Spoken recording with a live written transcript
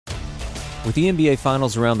With the NBA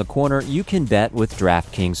Finals around the corner, you can bet with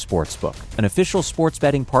DraftKings Sportsbook, an official sports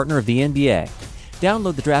betting partner of the NBA.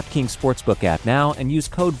 Download the DraftKings Sportsbook app now and use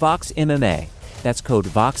code VOXMMA. That's code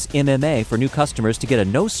VOXMMA for new customers to get a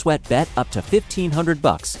no-sweat bet up to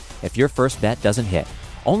 $1,500 if your first bet doesn't hit.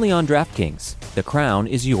 Only on DraftKings. The crown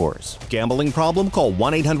is yours. Gambling problem? Call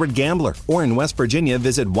 1-800-GAMBLER. Or in West Virginia,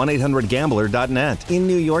 visit 1-800-GAMBLER.net. In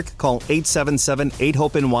New York, call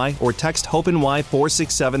 877-8-HOPE-NY or text HOPE-NY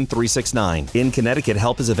 467-369. In Connecticut,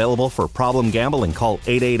 help is available for problem gambling. Call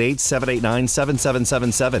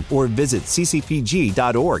 888-789-7777 or visit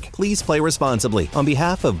ccpg.org. Please play responsibly. On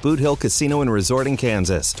behalf of Boot Hill Casino and Resort in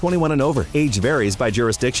Kansas, 21 and over. Age varies by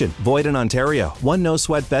jurisdiction. Void in Ontario. One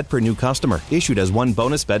no-sweat bet per new customer. Issued as one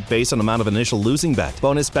bonus bet based on amount of initial losing bet.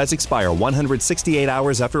 Bonus bets expire 168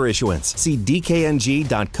 hours after issuance. See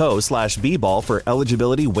dkng.co/bball for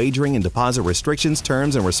eligibility, wagering, and deposit restrictions,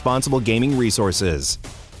 terms, and responsible gaming resources.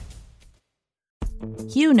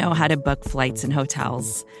 You know how to book flights and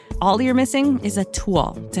hotels. All you're missing is a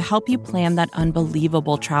tool to help you plan that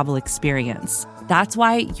unbelievable travel experience. That's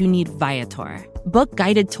why you need Viator. Book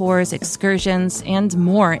guided tours, excursions, and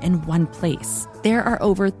more in one place. There are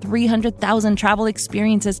over 300,000 travel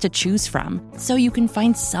experiences to choose from, so you can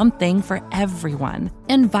find something for everyone.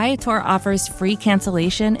 And Viator offers free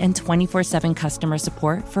cancellation and 24/7 customer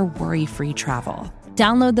support for worry-free travel.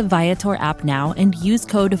 Download the Viator app now and use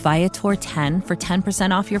code Viator10 for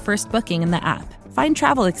 10% off your first booking in the app. Find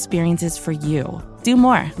travel experiences for you. Do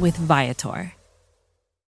more with Viator.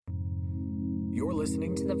 You're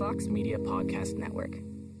listening to the Vox Media Podcast Network.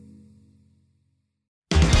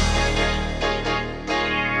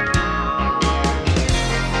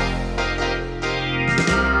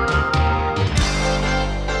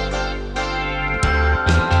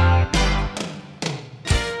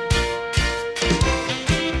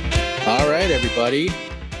 All right, everybody.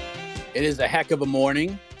 It is a heck of a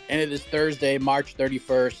morning, and it is Thursday, March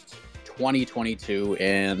 31st, 2022,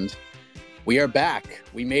 and we are back.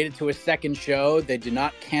 We made it to a second show. They did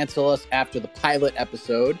not cancel us after the pilot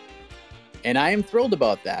episode, and I am thrilled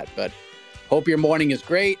about that, but hope your morning is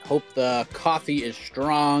great. Hope the coffee is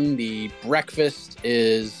strong. The breakfast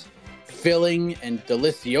is filling and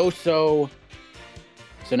delicioso.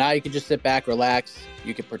 So now you can just sit back, relax.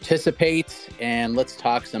 You can participate, and let's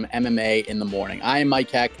talk some MMA in the morning. I am Mike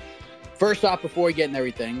Heck. First off, before we get into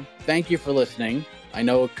everything, thank you for listening. I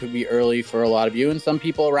know it could be early for a lot of you, and some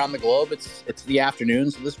people around the globe, it's the afternoon,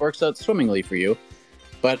 so this works out swimmingly for you.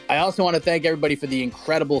 But I also want to thank everybody for the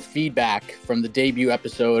incredible feedback from the debut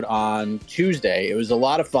episode on Tuesday. It was a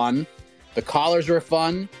lot of fun. The callers were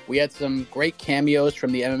fun. We had some great cameos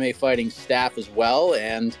from the MMA fighting staff as well,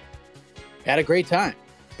 and had a great time.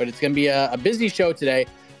 But it's going to be a busy show today.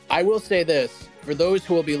 I will say this, for those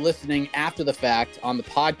who will be listening after the fact on the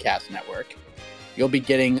podcast network, you'll be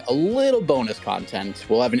getting a little bonus content.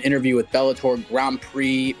 We'll have an interview with Bellator Grand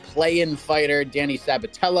Prix play-in fighter Danny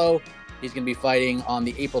Sabatello. He's going to be fighting on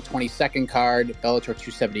the April 22nd card, Bellator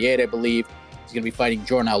 278, I believe. He's going to be fighting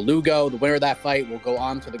Jornal Lugo. The winner of that fight will go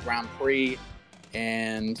on to the Grand Prix,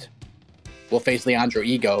 and will face Leandro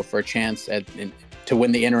Ego for a chance to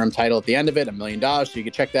win the interim title at the end of it, $1 million. So you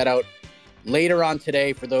can check that out later on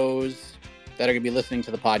today for those that are going to be listening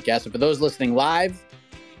to the podcast. And for those listening live,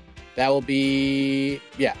 that will be,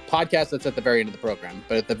 podcast that's at the very end of the program.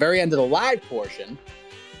 But at the very end of the live portion,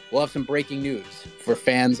 we'll have some breaking news for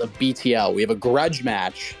fans of BTL. We have a grudge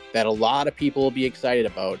match that a lot of people will be excited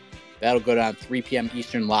about. That'll go down 3 p.m.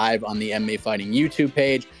 Eastern live on the MMA Fighting YouTube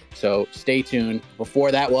page. So stay tuned.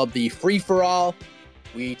 Before that, we'll have the free-for-all.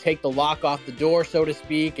 We take the lock off the door, so to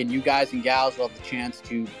speak, and you guys and gals will have the chance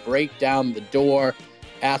to break down the door,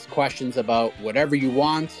 ask questions about whatever you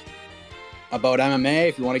want about MMA.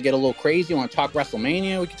 If you want to get a little crazy, you want to talk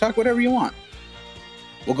WrestleMania, we can talk whatever you want.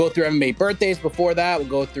 We'll go through MMA birthdays before that. We'll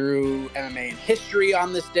go through MMA in history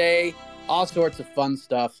on this day. All sorts of fun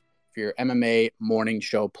stuff for your MMA morning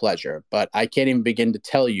show pleasure. But I can't even begin to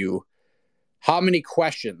tell you how many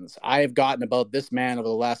questions I have gotten about this man over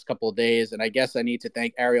the last couple of days. And I guess I need to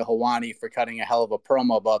thank Ariel Helwani for cutting a hell of a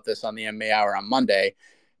promo about this on the MMA Hour on Monday.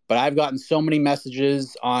 But I've gotten so many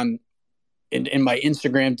messages in my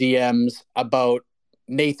Instagram DMs about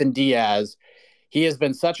Nathan Diaz. He has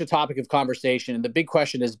been such a topic of conversation. And the big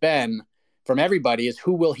question has been from everybody is,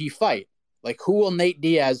 who will he fight? Like, who will Nate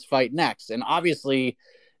Diaz fight next? And obviously,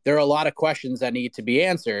 there are a lot of questions that need to be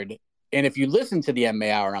answered. And if you listen to the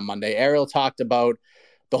MMA Hour on Monday, Ariel talked about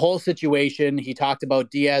the whole situation. He talked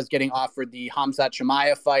about Diaz getting offered the Khamzat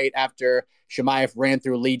Chimaev fight after Chimaev ran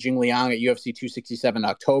through Li Jingliang at UFC 267 in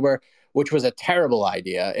October, which was a terrible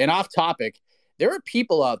idea. And off topic, there are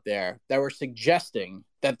people out there that were suggesting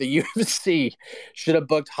that the UFC should have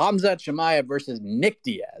booked Khamzat Chimaev versus Nick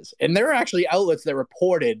Diaz. And there are actually outlets that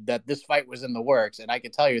reported that this fight was in the works, and I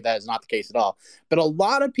can tell you that is not the case at all. But a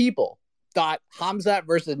lot of people thought Khamzat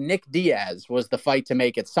versus Nick Diaz was the fight to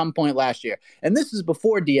make at some point last year. And this is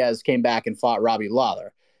before Diaz came back and fought Robbie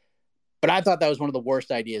Lawler. But I thought that was one of the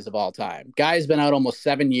worst ideas of all time. Guy's been out almost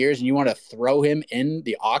 7 years, and you want to throw him in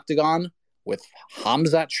the octagon with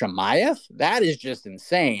Khamzat Chimaev? That is just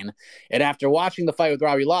insane. And after watching the fight with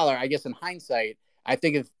Robbie Lawler, I guess in hindsight, I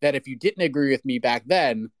think that if you didn't agree with me back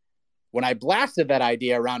then, when I blasted that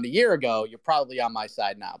idea around a year ago, you're probably on my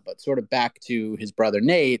side now. But sort of back to his brother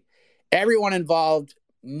Nate, everyone involved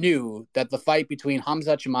knew that the fight between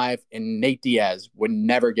Khamzat Chimaev and Nate Diaz would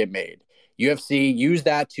never get made. UFC used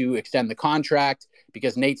that to extend the contract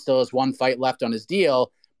because Nate still has one fight left on his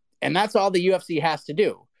deal, and that's all the UFC has to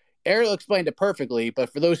do. Ariel explained it perfectly,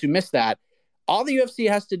 but for those who missed that, all the UFC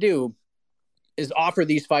has to do is offer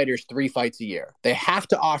these fighters 3 fights a year. They have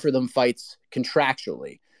to offer them fights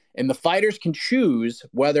contractually, and the fighters can choose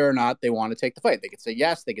whether or not they want to take the fight. They could say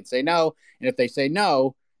yes, they could say no, and if they say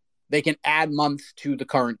no, they can add months to the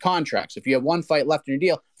current contract. So if you have one fight left in your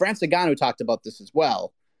deal, Francis Ngannou talked about this as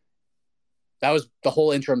well. That was the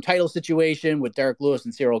whole interim title situation with Derek Lewis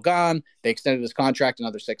and Cyril Gane. They extended his contract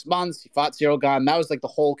another 6 months. He fought Cyril Gane. That was like the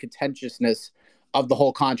whole contentiousness of the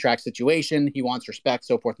whole contract situation. He wants respect,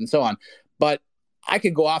 so forth and so on. But I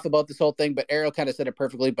could go off about this whole thing, but Ariel kind of said it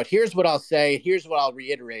perfectly. But here's what I'll say. Here's what I'll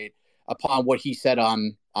reiterate upon what he said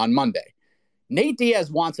on Monday. Nate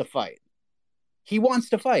Diaz wants a fight. He wants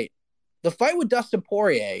to fight. The fight with Dustin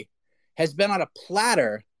Poirier has been on a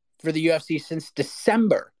platter for the UFC since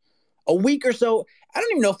December. A week or so, I don't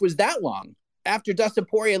even know if it was that long, after Dustin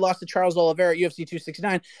Poirier lost to Charles Oliveira at UFC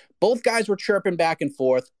 269, both guys were chirping back and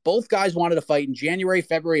forth. Both guys wanted to fight in January,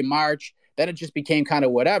 February, March. Then it just became kind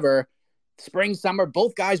of whatever. Spring, summer,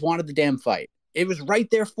 both guys wanted the damn fight. It was right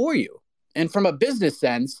there for you. And from a business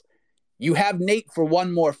sense, you have Nate for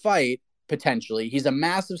one more fight, potentially. He's a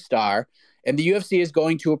massive star. And the UFC is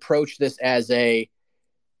going to approach this as a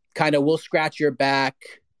kind of, we'll scratch your back,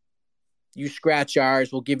 you scratch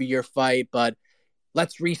ours, we'll give you your fight, but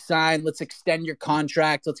let's re-sign, let's extend your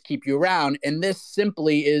contract, let's keep you around. And this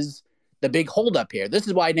simply is the big holdup here. This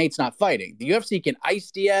is why Nate's not fighting. The UFC can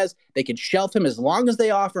ice Diaz, they can shelf him as long as they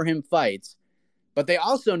offer him fights, but they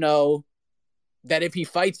also know that if he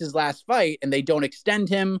fights his last fight and they don't extend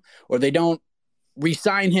him or they don't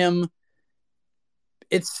re-sign him,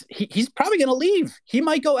 he's probably going to leave. He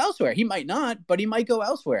might go elsewhere. He might not, but he might go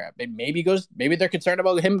elsewhere. Maybe they're concerned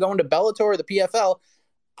about him going to Bellator or the PFL.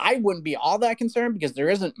 I wouldn't be all that concerned because there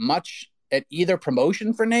isn't much at either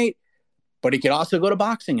promotion for Nate, but he could also go to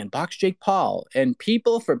boxing and box Jake Paul. And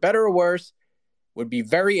people, for better or worse, would be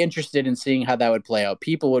very interested in seeing how that would play out.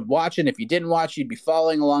 People would watch it. If you didn't watch, you'd be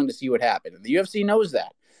following along to see what happened. And the UFC knows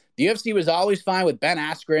that. The UFC was always fine with Ben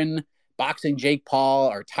Askren boxing Jake Paul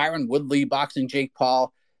or Tyron Woodley boxing Jake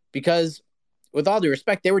Paul because, with all due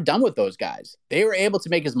respect, they were done with those guys. They were able to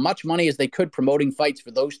make as much money as they could promoting fights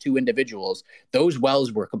for those two individuals. Those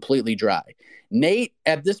wells were completely dry. Nate,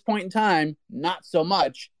 at this point in time, not so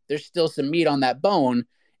much. There's still some meat on that bone.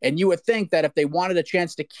 And you would think that if they wanted a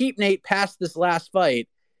chance to keep Nate past this last fight,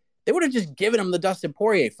 they would have just given him the Dustin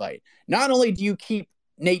Poirier fight. Not only do you keep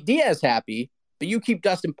Nate Diaz happy, but you keep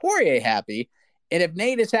Dustin Poirier happy. And if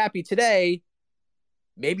Nate is happy today,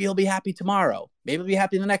 maybe he'll be happy tomorrow. Maybe he'll be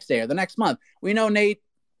happy the next day or the next month. We know Nate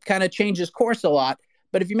kind of changes course a lot,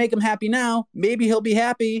 but if you make him happy now, maybe he'll be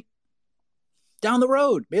happy down the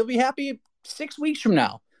road. Maybe he'll be happy 6 weeks from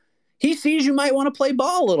now. He sees you might want to play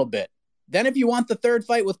ball a little bit. Then if you want the third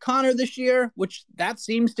fight with Conor this year, which that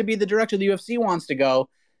seems to be the direction the UFC wants to go,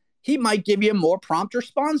 he might give you a more prompt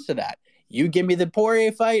response to that. You give me the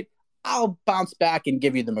Poirier fight, I'll bounce back and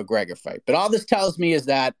give you the McGregor fight. But all this tells me is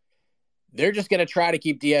that they're just going to try to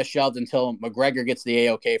keep Diaz shelved until McGregor gets the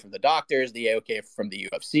A-OK from the doctors, the A-OK from the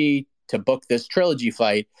UFC to book this trilogy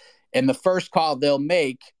fight. And the first call they'll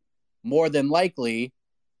make, more than likely,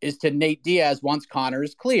 is to Nate Diaz once Conor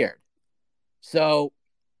is cleared. So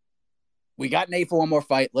we got Nate for one more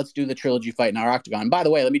fight. Let's do the trilogy fight in our octagon. And by the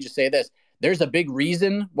way, let me just say this. There's a big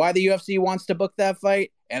reason why the UFC wants to book that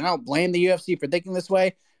fight, and I don't blame the UFC for thinking this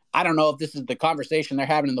way. I don't know if this is the conversation they're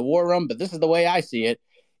having in the war room, but this is the way I see it.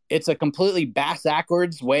 It's a completely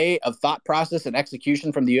backwards way of thought process and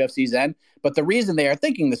execution from the UFC's end. But the reason they are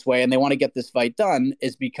thinking this way and they want to get this fight done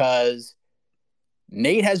is because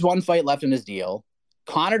Nate has one fight left in his deal.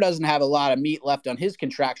 Conor doesn't have a lot of meat left on his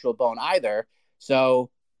contractual bone either. So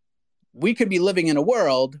we could be living in a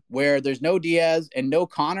world where there's no Diaz and no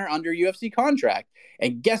Conor under UFC contract.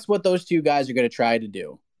 And guess what those two guys are going to try to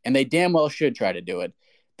do? And they damn well should try to do it.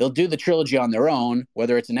 they'll do the trilogy on their own,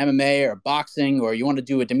 whether it's an MMA or boxing, or you want to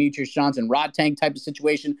do a Demetrius Johnson Rod Tank type of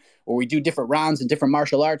situation, or we do different rounds in different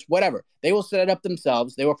martial arts, whatever. They will set it up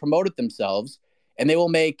themselves. They will promote it themselves, and they will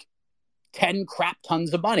make 10 crap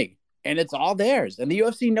tons of money, and it's all theirs. And the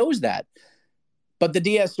UFC knows that. But the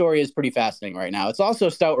Diaz story is pretty fascinating right now. It's also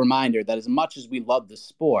a stout reminder that as much as we love the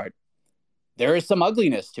sport, there is some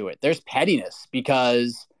ugliness to it. There's pettiness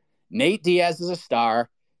because Nate Diaz is a star.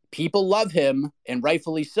 People love him, and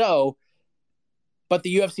rightfully so. But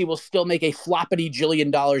the UFC will still make a floppity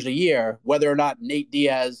jillion dollars a year, whether or not Nate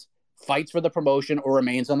Diaz fights for the promotion or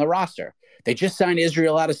remains on the roster. They just signed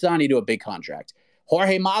Israel Adesanya to a big contract.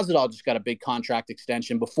 Jorge Masvidal just got a big contract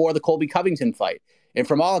extension before the Colby Covington fight. And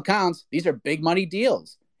from all accounts, these are big money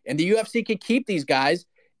deals. And the UFC can keep these guys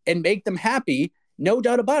and make them happy, no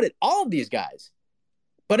doubt about it. All of these guys.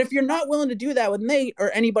 But if you're not willing to do that with Nate or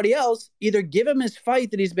anybody else, either give him his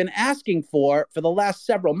fight that he's been asking for the last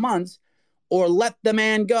several months, or let the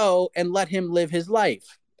man go and let him live his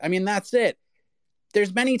life. I mean, that's it.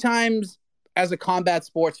 There's many times as a combat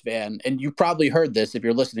sports fan, and you've probably heard this if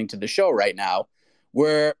you're listening to the show right now,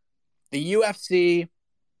 where the UFC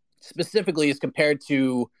specifically is compared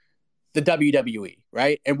to the WWE,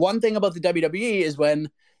 right? And one thing about the WWE is when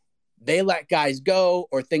they let guys go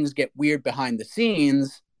or things get weird behind the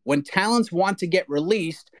scenes, when talents want to get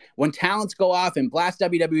released, when talents go off and blast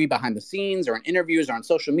WWE behind the scenes or in interviews or on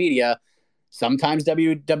social media, sometimes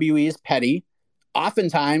WWE is petty.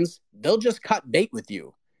 Oftentimes, they'll just cut bait with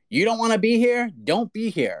you. You don't want to be here? Don't be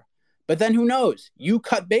here. But then who knows? You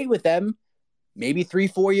cut bait with them, maybe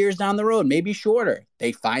 3-4 years down the road, maybe shorter.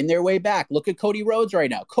 They find their way back. Look at Cody Rhodes right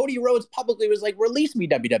now. Cody Rhodes publicly was like, release me,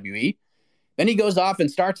 WWE. Then he goes off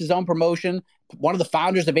and starts his own promotion, one of the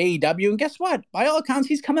founders of AEW. And guess what? By all accounts,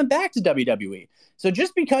 he's coming back to WWE. So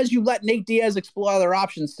just because you let Nate Diaz explore other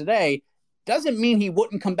options today doesn't mean he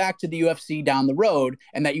wouldn't come back to the UFC down the road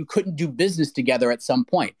and that you couldn't do business together at some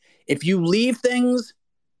point. If you leave things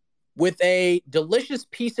with a delicious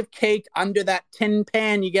piece of cake under that tin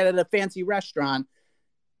pan you get at a fancy restaurant,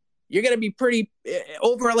 you're going to be pretty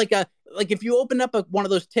over like if you opened up one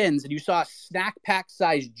of those tins and you saw a snack pack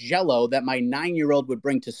sized Jell-O that my 9-year-old would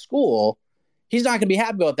bring to school, he's not going to be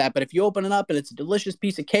happy about that. But if you open it up and it's a delicious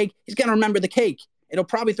piece of cake, he's going to remember the cake. It'll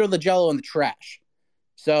probably throw the Jell-O in the trash.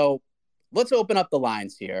 So let's open up the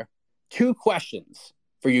lines here. 2 questions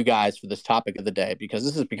for you guys for this topic of the day, because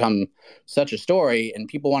this has become such a story and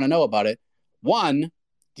people want to know about it. 1,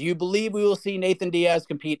 do you believe we will see Nathan Diaz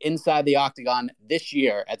compete inside the octagon this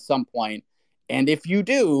year at some point? And if you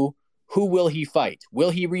do, who will he fight? Will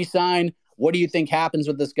he resign? What do you think happens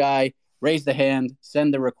with this guy? Raise the hand,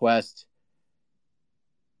 send the request.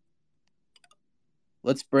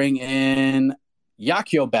 Let's bring in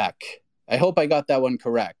Yakyobek. I hope I got that one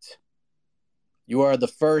correct. You are the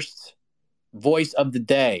first voice of the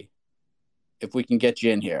day, if we can get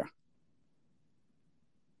you in here.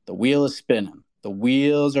 The wheel is spinning. The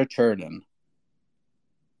wheels are turning.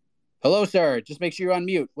 Hello, sir. Just make sure you're on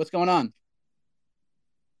mute. What's going on?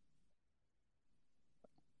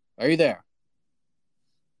 Are you there?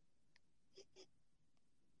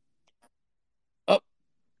 Oh,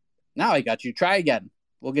 now I got you. Try again.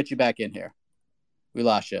 We'll get you back in here. We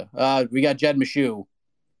lost you. We got Jed Meshew.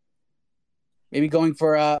 Maybe going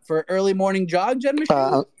for an early morning jog, Jed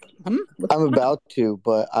Meshew? I'm about to,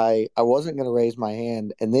 but I wasn't going to raise my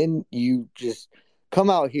hand. And then you just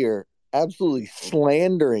come out here absolutely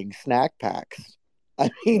slandering snack packs.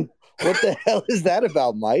 I mean, what the hell is that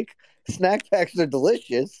about, Mike? Snack packs are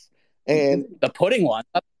delicious. And the pudding one,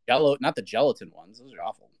 not the gelatin ones. Those are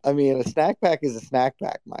awful. I mean, a snack pack is a snack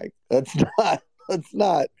pack, Mike. That's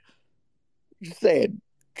not. Just saying,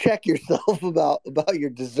 check yourself about your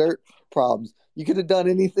dessert problems. You could have done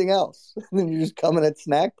anything else. And then you're just coming at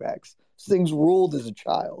snack packs. These things ruled as a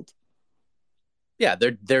child. Yeah,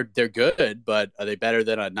 they're good, but are they better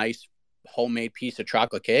than a nice homemade piece of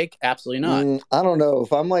chocolate cake? Absolutely not. I don't know.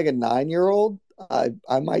 If I'm like a 9-year-old,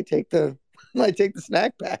 I might take the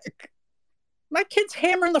snack pack. My kid's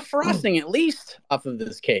hammering the frosting at least off of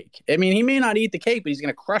this cake. I mean, he may not eat the cake, but he's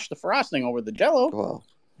going to crush the frosting over the Jell-O. Well,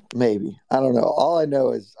 maybe. I don't know. All I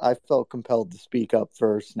know is I felt compelled to speak up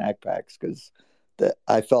for snack packs because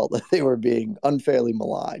I felt that they were being unfairly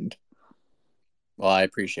maligned. Well, I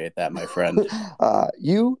appreciate that, my friend.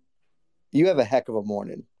 You have a heck of a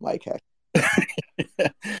morning, Mike Heck.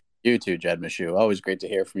 You too, Jed Meshew. Always great to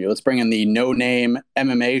hear from you. Let's bring in the No Name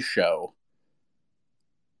MMA show.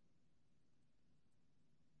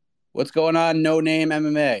 What's going on, No Name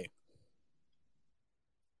MMA?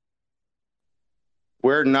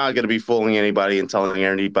 we're not going to be fooling anybody and telling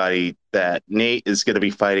anybody that Nate is going to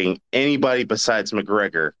be fighting anybody besides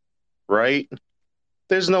McGregor, right?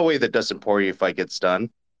 There's no way that Dustin Poirier fight gets done.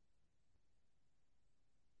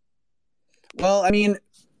 Well, I mean,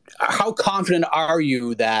 how confident are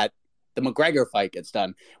you that the McGregor fight gets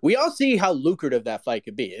done? We all see how lucrative that fight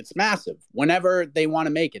could be. It's massive. Whenever they want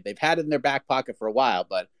to make it, they've had it in their back pocket for a while,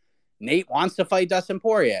 but Nate wants to fight Dustin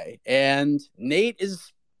Poirier, and Nate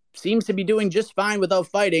seems to be doing just fine without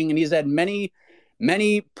fighting, and he's had many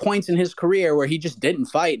points in his career where he just didn't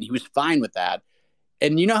fight, and he was fine with that.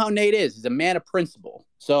 And you know how Nate is. He's a man of principle.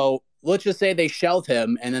 So let's just say they shelve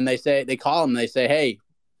him, and then they call him, and they say, hey,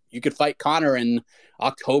 you could fight Conor in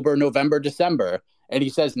October, November, December. And he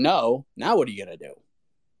says no. Now what are you going to do?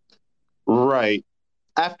 Right.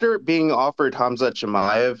 After being offered Khamzat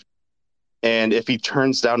Chimaev, and if he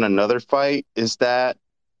turns down another fight, is that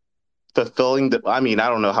fulfilling the... I mean, I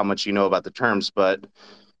don't know how much you know about the terms, but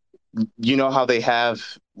you know how they have...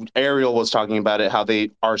 Ariel was talking about it, how they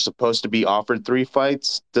are supposed to be offered 3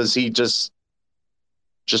 fights. Does he just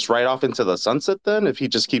ride off into the sunset then if he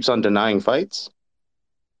just keeps on denying fights?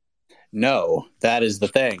 No, that is the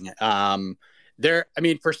thing.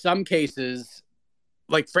 For some cases,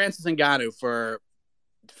 like Francis Ngannou,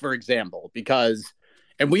 for example, because...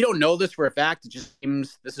 And we don't know this for a fact. It just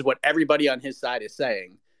seems this is what everybody on his side is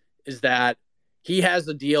saying, is that he has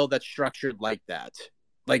a deal that's structured like that.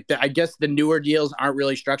 I guess the newer deals aren't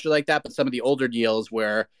really structured like that, but some of the older deals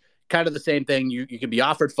where kind of the same thing. You can be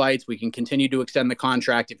offered fights. We can continue to extend the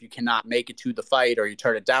contract if you cannot make it to the fight or you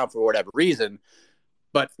turn it down for whatever reason.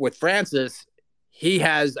 But with Francis, he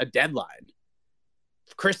has a deadline.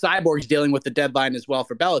 Chris Cyborg's dealing with the deadline as well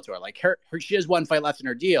for Bellator. She has 1 fight left in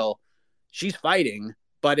her deal. She's fighting.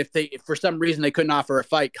 But if for some reason they couldn't offer a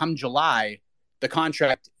fight come July, the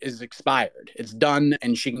contract is expired. It's done,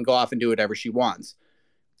 and she can go off and do whatever she wants.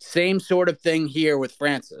 Same sort of thing here with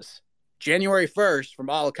Francis. January 1st, from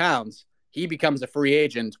all accounts, he becomes a free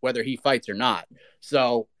agent whether he fights or not.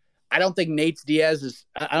 So I don't think Nate's deal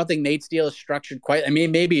is structured quite. I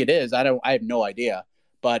mean, maybe it is. I have no idea.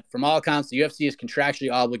 But from all accounts, the UFC is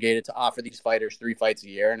contractually obligated to offer these fighters 3 fights a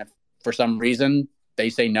year. And if for some reason they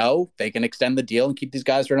say no, they can extend the deal and keep these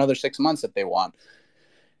guys for another 6 months if they want.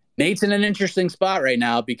 Nate's in an interesting spot right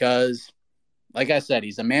now because, like I said,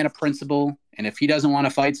 he's a man of principle. And if he doesn't want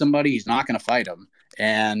to fight somebody, he's not going to fight him.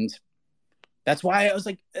 And that's why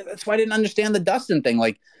I didn't understand the Dustin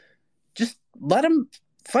thing. Just let him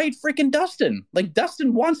fight freaking Dustin.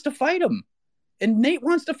 Dustin wants to fight him. And Nate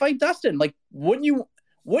wants to fight Dustin. Wouldn't you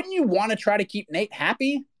want to try to keep Nate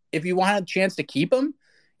happy if you want a chance to keep him?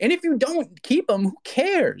 And if you don't keep him, who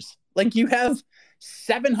cares? You have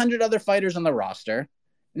 700 other fighters on the roster.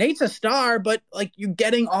 Nate's a star, but you're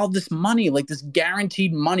getting all this money, this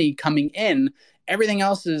guaranteed money coming in. Everything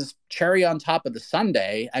else is cherry on top of the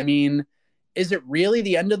sundae. I mean, is it really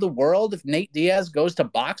the end of the world if Nate Diaz goes to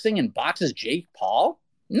boxing and boxes Jake Paul?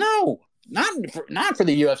 No, not for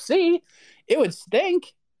the UFC. It would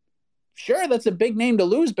stink. Sure, that's a big name to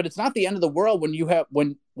lose, but it's not the end of the world when you have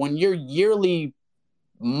when your yearly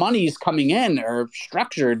money's coming in or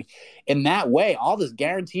structured in that way. All this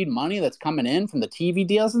guaranteed money that's coming in from the TV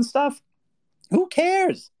deals and stuff. Who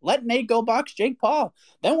cares? Let Nate go box Jake Paul.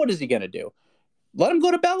 Then what is he going to do? Let him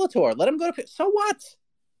go to Bellator. Let him go to... So what?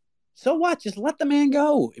 So what? Just let the man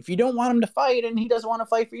go. If you don't want him to fight and he doesn't want to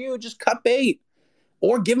fight for you, just cut bait.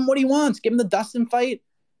 Or give him what he wants. Give him the Dustin fight.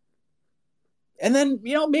 And then,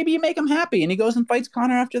 maybe you make him happy and he goes and fights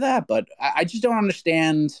Conor after that. But I just don't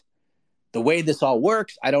understand the way this all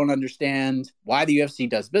works. I don't understand why the UFC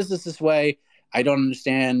does business this way. I don't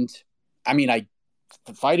understand. I mean,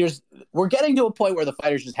 the fighters, we're getting to a point where the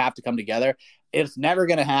fighters just have to come together. It's never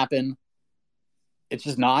going to happen. It's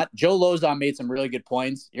just not. Joe Lozon made some really good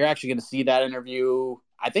points. You're actually going to see that interview,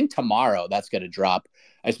 I think tomorrow, that's going to drop.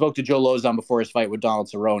 I spoke to Joe Lozon before his fight with Donald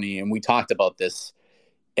Cerrone, and we talked about this.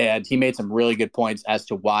 And he made some really good points as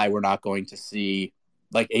to why we're not going to see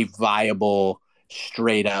a viable,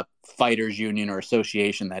 straight up fighters union or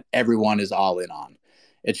association that everyone is all in on.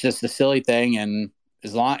 It's just a silly thing. And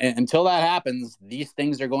until that happens, these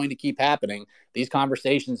things are going to keep happening. These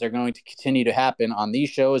conversations are going to continue to happen on these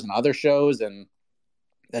shows and other shows. And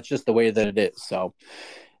that's just the way that it is. So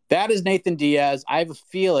that is Nathan Diaz. I have a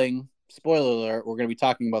feeling, spoiler alert, we're going to be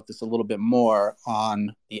talking about this a little bit more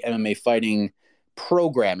on the MMA fighting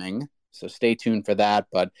programming. So stay tuned for that.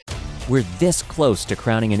 But we're this close to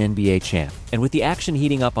crowning an NBA champ. And with the action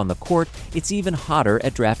heating up on the court, it's even hotter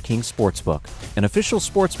at DraftKings Sportsbook, an official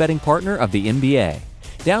sports betting partner of the NBA.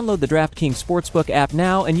 Download the DraftKings Sportsbook app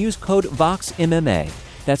now and use code VOXMMA.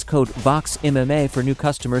 That's code VOXMMA for new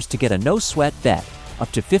customers to get a no-sweat bet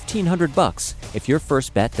up to $1,500 if your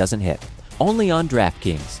first bet doesn't hit. Only on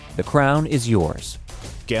DraftKings. The crown is yours.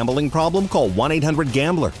 Gambling problem? Call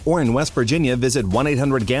 1-800-GAMBLER. Or in West Virginia, visit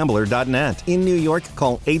 1-800-GAMBLER.net. In New York,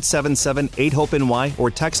 call 877-8-HOPE-NY or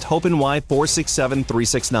text HOPE-NY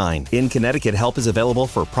 467-369. In Connecticut, help is available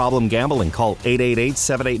for problem gambling. Call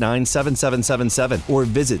 888-789-7777 or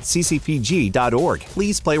visit ccpg.org.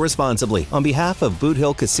 Please play responsibly. On behalf of Boot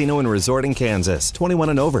Hill Casino and Resort in Kansas, 21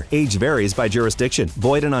 and over. Age varies by jurisdiction.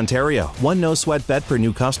 Void in Ontario. One no-sweat bet per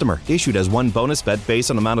new customer. Issued as one bonus bet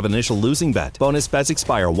based on amount of initial losing bet. Bonus bets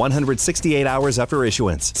expire 168 hours after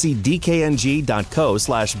issuance. See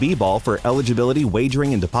dkng.co/bball for eligibility,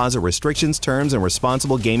 wagering, and deposit restrictions, terms, and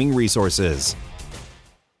responsible gaming resources.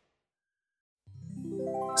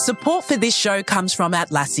 Support for this show comes from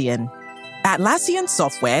Atlassian. Atlassian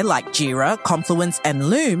software like Jira, Confluence,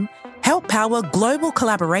 and Loom help power global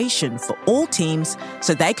collaboration for all teams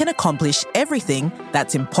so they can accomplish everything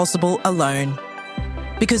that's impossible alone.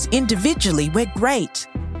 Because individually we're great,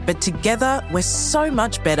 but together, we're so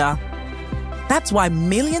much better. That's why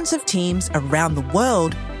millions of teams around the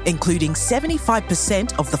world, including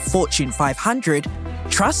 75% of the Fortune 500,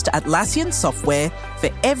 trust Atlassian software for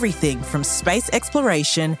everything from space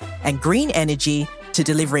exploration and green energy to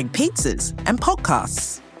delivering pizzas and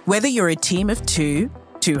podcasts. Whether you're a team of 2,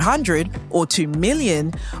 200, or 2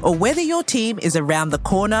 million, or whether your team is around the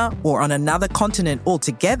corner or on another continent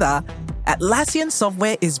altogether, Atlassian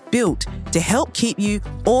software is built to help keep you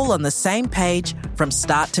all on the same page from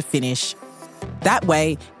start to finish. That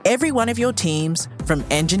way, every one of your teams, from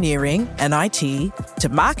engineering and IT to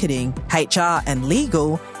marketing, HR, and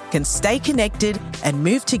legal, can stay connected and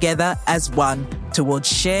move together as one towards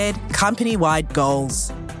shared company-wide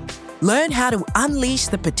goals. Learn how to unleash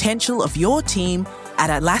the potential of your team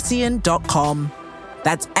at Atlassian.com.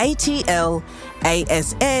 That's ATLASSIAN.com.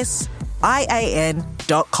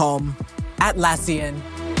 Atlassian.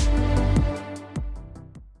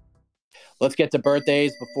 Let's get to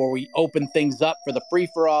birthdays before we open things up for the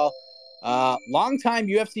free-for-all. Longtime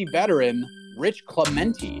UFC veteran Rich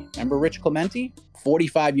Clemente. Remember Rich Clemente?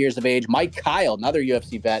 45 years of age. Mike Kyle, another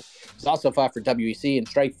UFC vet. He's also fought for WEC and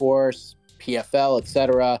Strikeforce, PFL,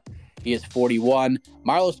 etc. He is 41.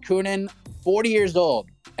 Marlos Kunin, 40 years old.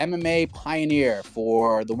 MMA pioneer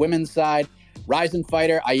for the women's side. Rising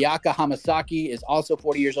fighter Ayaka Hamasaki is also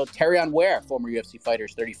 40 years old. Terrion Ware, former UFC fighter,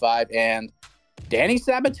 is 35. And Danny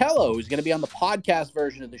Sabatello, who's going to be on the podcast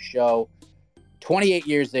version of the show, 28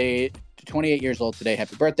 years old today.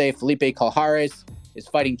 Happy birthday. Felipe Calhares is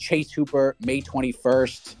fighting Chase Hooper May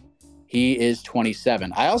 21st. He is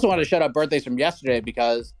 27. I also want to shout out birthdays from yesterday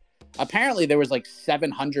because apparently there was like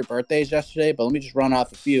 700 birthdays yesterday, but let me just run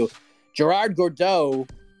off a few. Gerard Gordeau,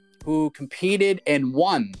 who competed and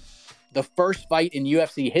won the first fight in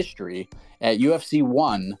UFC history at UFC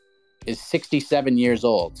 1, is 67 years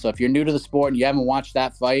old. So if you're new to the sport and you haven't watched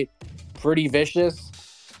that fight, pretty vicious.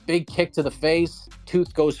 Big kick to the face.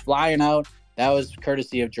 Tooth goes flying out. That was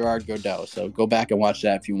courtesy of Gerard Gordeau. So go back and watch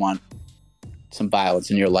that if you want some violence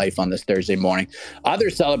in your life on this Thursday morning.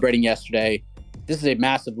 Others celebrating yesterday. This is a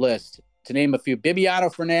massive list. To name a few: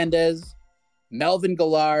 Bibiano Fernandez, Melvin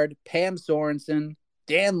Gillard, Pam Sorensen,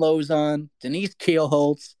 Dan Lozon, Denise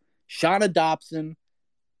Keelholtz, Shauna Dobson,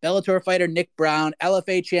 Bellator fighter Nick Brown,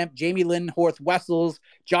 LFA champ Jamie Lynn Horth Wessels,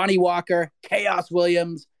 Johnny Walker, Chaos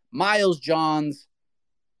Williams, Miles Johns,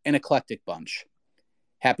 an eclectic bunch.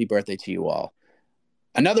 Happy birthday to you all.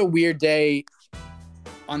 Another weird day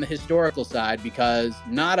on the historical side because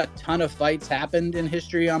not a ton of fights happened in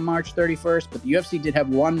history on March 31st, but the UFC did have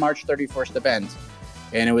one March 31st event,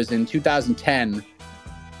 and it was in 2010.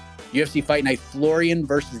 UFC Fight Night Florian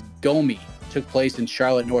versus Domi took place in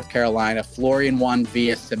Charlotte, North Carolina. Florian won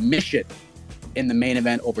via submission in the main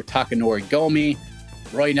event over Takanori Gomi.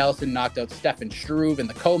 Roy Nelson knocked out Stefan Struve in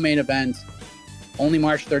the co-main event. Only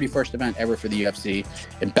March 31st event ever for the UFC.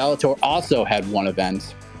 And Bellator also had one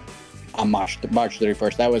event on March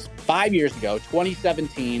 31st. That was 5 years ago,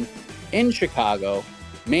 2017, in Chicago.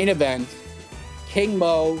 Main event, King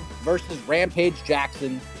Mo versus Rampage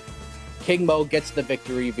Jackson. King Mo gets the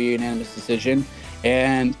victory via unanimous decision.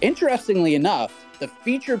 And interestingly enough, the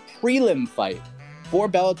featured prelim fight for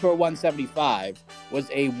Bellator 175 was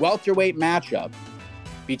a welterweight matchup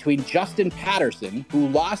between Justin Patterson, who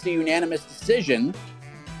lost a unanimous decision,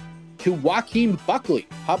 to Joaquin Buckley.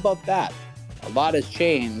 How about that? A lot has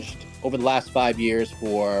changed over the last 5 years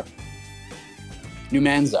for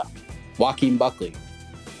Numanza. Joaquin Buckley,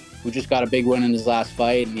 who just got a big win in his last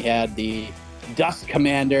fight, and he had the Dust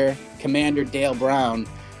Commander, Commander Dale Brown,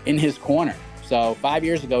 in his corner. So 5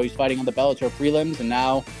 years ago, he's fighting on the Bellator prelims, and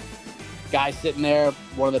now Guy sitting there,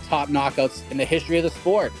 one of the top knockouts in the history of the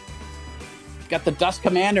sport. Got the Dust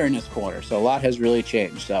Commander in his corner, so a lot has really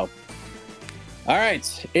changed. So, all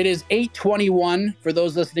right, it is 8:21 for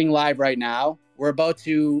those listening live right now. We're about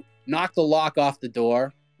to knock the lock off the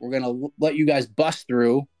door. We're going to let you guys bust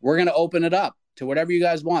through. We're going to open it up to whatever you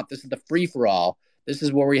guys want. This is the free-for-all. This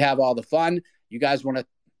is where we have all the fun. You guys want to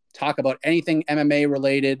talk about anything MMA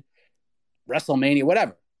related, WrestleMania,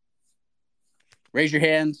 whatever. Raise your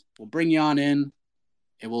hands. We'll bring you on in,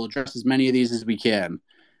 and we'll address as many of these as we can.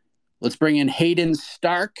 Let's bring in Hayden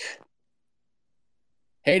Stark.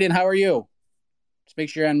 Hayden, how are you? Just make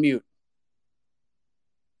sure you're on mute.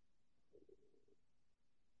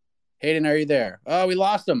 Hayden, are you there? Oh, we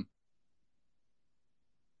lost him.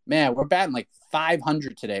 Man, we're batting like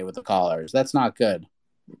 500 today with the callers. That's not good.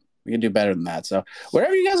 We can do better than that. So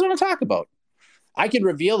whatever you guys want to talk about. I can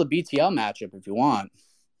reveal the BTL matchup if you want.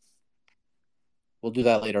 We'll do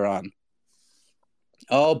that later on.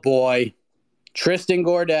 Oh, boy. Tristan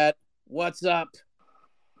Gordet, what's up?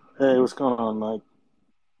 Hey, what's going on, Mike?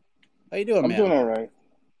 How you doing, man? I'm doing all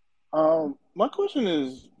right. My question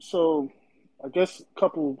is, so I guess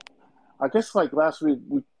like last week,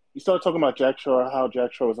 we started talking about Jack Shore, how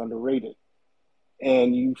Jack Shore was underrated.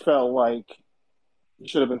 And you felt like he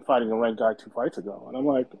should have been fighting a ranked guy 2 fights ago. And I'm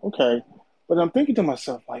like, okay. But I'm thinking to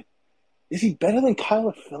myself, like, is he better than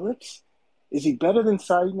Kyler Phillips? Is he better than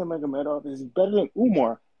Saeed Nurmagomedov? Is he better than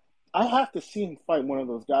Umar? I have to see him fight one of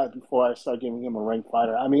those guys before I start giving him a ranked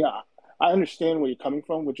fighter. I mean, I understand where you're coming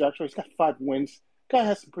from with Jack Shore. He's got 5 wins. Guy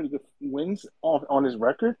has some pretty good wins on his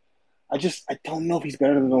record. I don't know if he's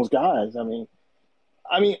better than those guys. I mean,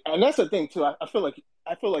 and that's the thing too. I feel like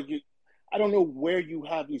I don't know where you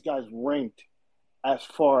have these guys ranked as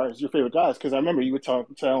far as your favorite guys, because I remember you would tell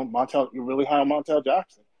Montel, you're really high on Montel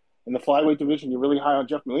Jackson. In the flyweight division, you're really high on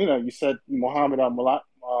Jeff Molina. You said Muhammad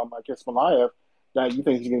Malayev, that you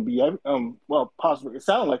think he's going to beat possibly. It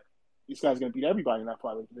sounded like this guy's going to beat everybody in that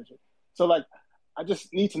flyweight division. So, like, I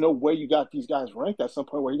just need to know where you got these guys ranked at some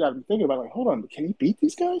point where you got to be thinking about, like, hold on, can he beat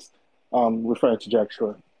these guys? Referring to Jack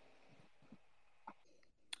Shore.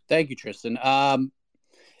 Thank you, Tristan.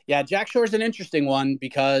 Yeah, Jack Shore's an interesting one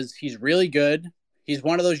because he's really good. He's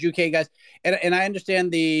one of those UK guys. And I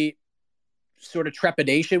understand the sort of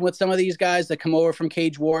trepidation with some of these guys that come over from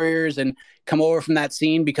Cage Warriors and come over from that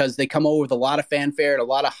scene, because they come over with a lot of fanfare and a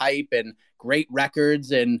lot of hype and great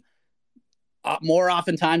records. And more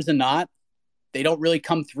oftentimes than not, they don't really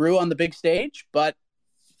come through on the big stage. But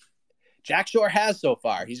Jack Shore has so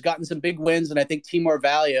far. He's gotten some big wins, and I think Timur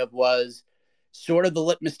Valiev was sort of the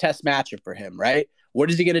litmus test matchup for him, right?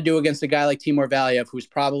 What is he going to do against a guy like Timur Valiev, who's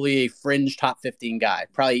probably a fringe top 15 guy,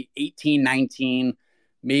 probably 18, 19,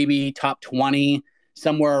 maybe top 20,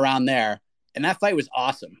 somewhere around there. And that fight was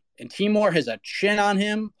awesome. And Timur has a chin on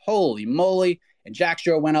him. Holy moly. And Jack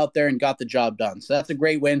Shore went out there and got the job done. So that's a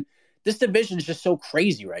great win. This division is just so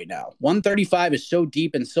crazy right now. 135 is so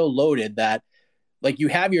deep and so loaded that, like, you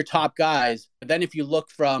have your top guys, but then if you look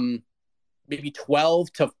from maybe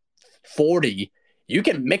 12 to 40, you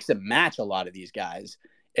can mix and match a lot of these guys.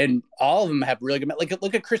 And all of them have really good, like,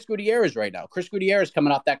 look at Chris Gutierrez right now. Chris Gutierrez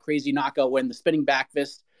coming off that crazy knockout win, the spinning back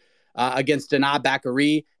fist against Danaa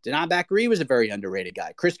Bakary. Danaa Bakary was a very underrated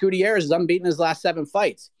guy. Chris Gutierrez is unbeaten his last 7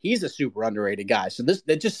 fights. He's a super underrated guy. So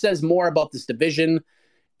that just says more about this division.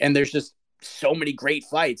 And there's just so many great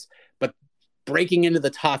fights. But breaking into the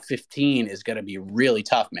top 15 is going to be really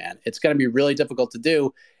tough, man. It's going to be really difficult to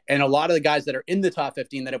do. And a lot of the guys that are in the top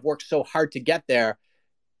 15 that have worked so hard to get there,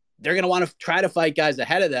 they're going to want to try to fight guys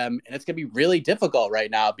ahead of them. And it's going to be really difficult right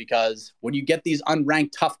now, because when you get these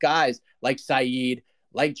unranked tough guys like Saeed,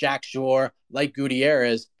 like Jack Shore, like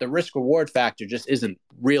Gutierrez, the risk reward factor just isn't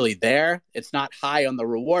really there. It's not high on the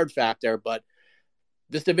reward factor, but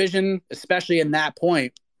this division, especially in that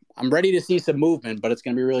point, I'm ready to see some movement, but it's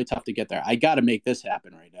going to be really tough to get there. I got to make this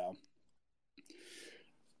happen right now.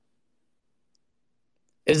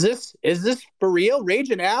 Is this for real?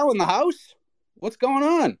 Rage and Al in the house? What's going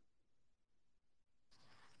on?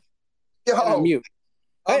 Yo, mute.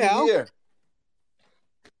 Hey, Al. Here.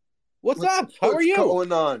 What's up? How are you? What's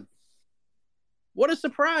going on? What a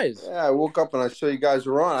surprise. Yeah, I woke up and I saw you guys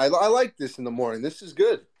were on. I like this in the morning. This is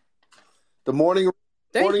good. The morning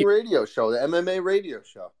radio show, the MMA radio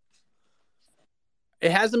show.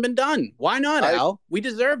 It hasn't been done. Why not, Al? We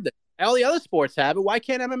deserved it. All the other sports have it. Why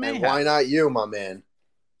can't MMA have it? Why not you, my man?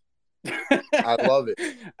 I love it.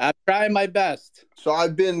 I'm trying my best. So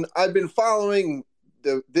I've been following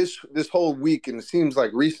this whole week, and it seems like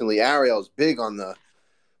recently Ariel's big on the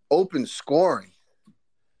open scoring.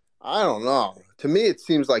 I don't know. To me, it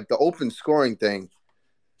seems like the open scoring thing.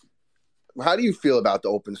 How do you feel about the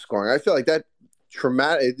open scoring? I feel like that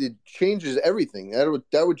traumatic. It changes everything.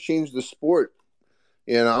 That would change the sport.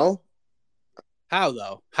 You know, How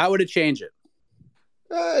though? How would it change it?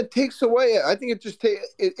 it takes away. I think it just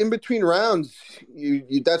in between rounds. You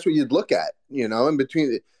that's what you'd look at. You know, in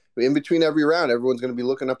between every round, everyone's going to be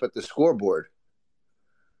looking up at the scoreboard.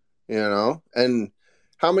 You know, and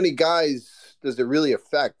how many guys does it really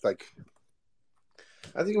affect? Like,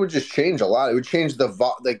 I think it would just change a lot. It would change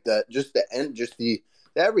the end, just the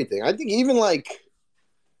everything. I think even like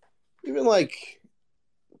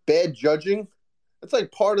bad judging. That's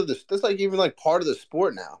like part of this. That's like even like part of the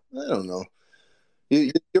sport now. I don't know.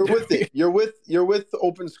 You're with it. You're with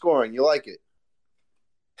open scoring. You like it.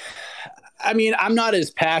 I mean, I'm not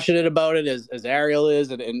as passionate about it as Ariel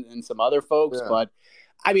is and some other folks, but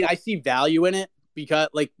I mean, I see value in it because,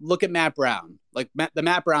 like, look at Matt Brown, like the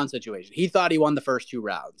Matt Brown situation. He thought he won the first 2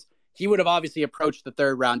 rounds. He would have obviously approached the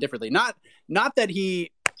 3rd round differently. Not that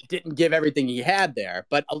he didn't give everything he had there,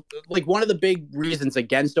 but like one of the big reasons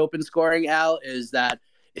against open scoring, Al, is that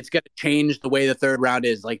it's going to change the way the 3rd round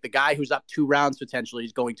is. Like the guy who's up 2 rounds potentially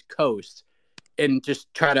is going to coast and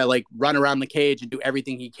just try to like run around the cage and do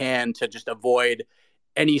everything he can to just avoid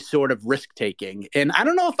any sort of risk taking. And I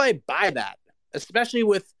don't know if I buy that, especially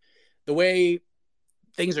with the way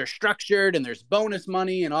things are structured and there's bonus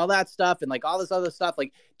money and all that stuff and like all this other stuff.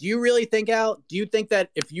 Like, do you really think, Al, do you think that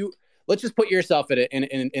let's just put yourself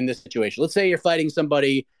in this situation. Let's say you're fighting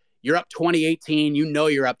somebody, you're up 2018,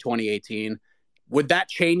 you're up 2018. Would that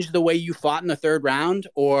change the way you fought in the 3rd round,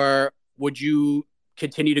 or would you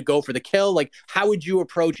continue to go for the kill? Like, how would you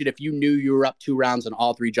approach it if you knew you were up 2 rounds on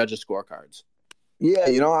all 3 judges' scorecards? Yeah,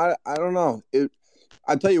 I don't know.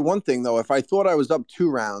 I'll tell you one thing, though. If I thought I was up 2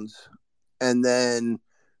 rounds and then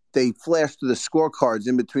they flash to the scorecards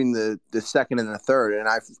in between the 2nd and the 3rd, and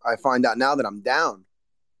I find out now that I'm down,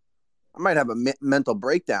 I might have a mental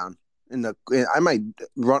breakdown. I might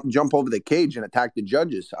jump over the cage and attack the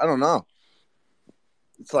judges. I don't know.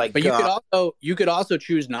 It's like, but you could also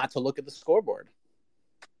choose not to look at the scoreboard.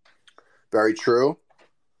 Very true.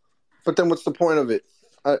 But then, what's the point of it?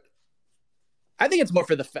 I think it's more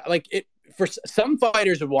for for some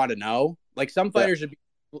fighters would want to know. Like some fighters would be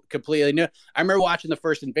completely new. I remember watching the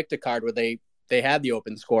first Invicta card where they had the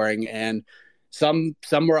open scoring, and some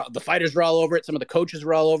were, the fighters were all over it. Some of the coaches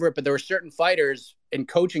were all over it, but there were certain fighters and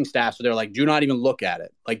coaching staffs where they're like, do not even look at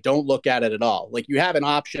it. Like, don't look at it at all. Like, you have an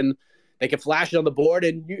option. They can flash it on the board,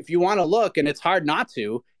 and if you want to look, and it's hard not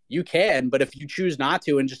to, you can. But if you choose not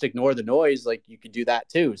to and just ignore the noise, like, you could do that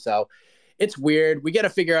too. So it's weird. We got to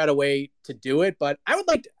figure out a way to do it. But I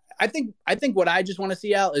think what I just want to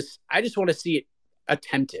see, Al, is I just want to see it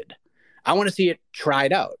attempted. I want to see it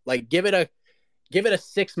tried out. Like, give it a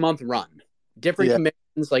 6-month run. Different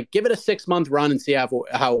commissions, like give it a 6-month run and see how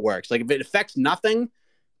it works. Like if it affects nothing,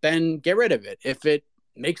 then get rid of it. If it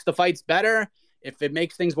makes the fights better, if it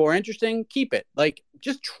makes things more interesting, keep it. Like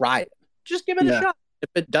just try it. Just give it a shot. If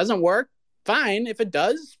it doesn't work, fine. If it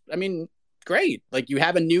does, I mean, great. Like you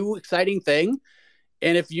have a new exciting thing.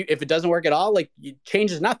 And if it doesn't work at all, like it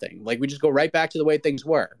changes nothing. Like we just go right back to the way things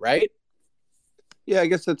were, right? Yeah, I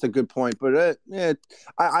guess that's a good point. But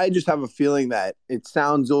I just have a feeling that it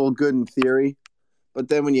sounds all good in theory, but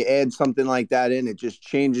then when you add something like that in, it just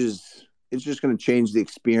changes. It's just going to change the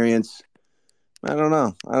experience. I don't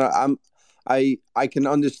know. I can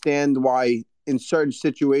understand why in certain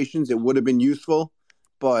situations it would have been useful,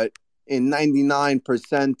 but in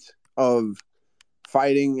 99% of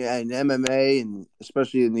fighting and MMA, and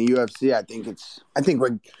especially in the UFC, I think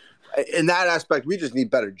we're in that aspect. We just need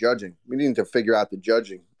better judging. We need to figure out the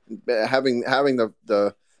judging. Having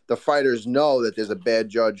the fighters know that there's a bad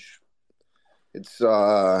judge. It's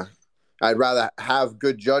I'd rather have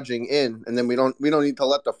good judging in, and then we don't need to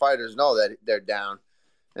let the fighters know that they're down.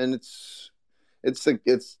 And that's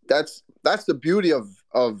the beauty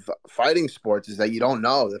of fighting sports, is that you don't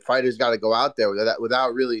know. The fighters got to go out there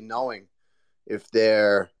without really knowing if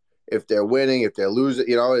they're winning, if they're losing.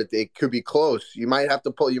 You know, it could be close. You might have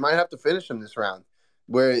to finish them this round.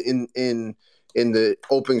 Where in the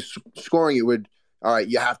open scoring, it would, all right,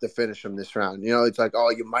 you have to finish them this round. You know, it's like,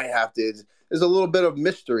 oh, you might have to. There's a little bit of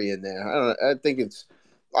mystery in there. I don't know. I think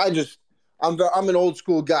I'm an old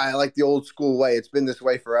school guy. I like the old school way. It's been this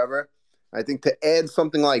way forever. I think to add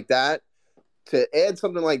something like that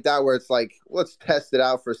where it's like, let's test it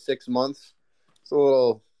out for 6 months. It's a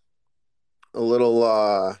little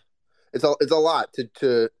it's a lot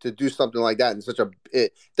to do something like that in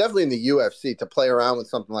definitely in the UFC, to play around with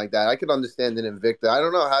something like that. I could understand in Invicta. I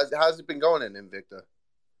don't know, how's it been going in Invicta?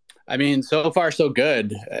 I mean, so far so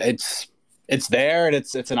good. It's there, and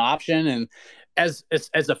it's an option, and as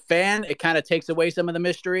a fan, it kind of takes away some of the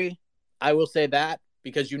mystery. I will say that,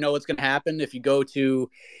 because you know what's going to happen if you go to,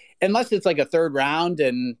 unless it's like a third round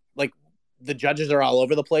and like the judges are all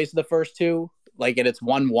over the place in the first two, like, and it's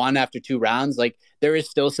 1-1 after 2 rounds, like there is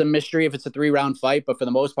still some mystery if it's a 3-round fight. But for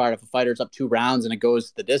the most part, if a fighter's up 2 rounds and it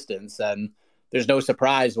goes the distance, then there's no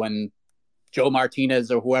surprise when Joe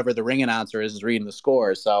Martinez or whoever the ring announcer is reading the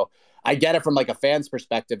score. So I get it from like a fan's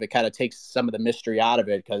perspective. It kind of takes some of the mystery out of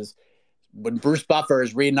it, because when Bruce Buffer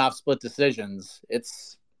is reading off split decisions,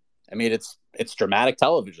 it's dramatic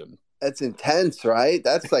television. That's intense, right?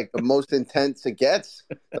 That's like the most intense it gets.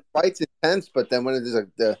 The fight's intense, but then when it is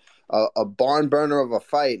a barn burner of a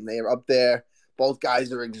fight and they're up there, both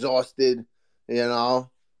guys are exhausted, the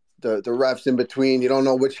refs in between, you don't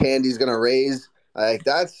know which hand he's going to raise. Like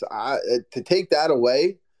that's to take that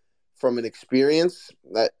away from an experience,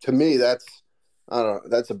 that to me, that's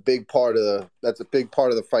a big part of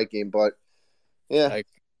the fight game. But yeah, are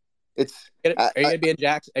you gonna be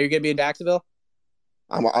in Jacksonville?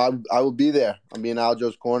 I will be there. I'll be in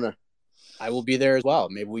Aljo's corner. I will be there as well.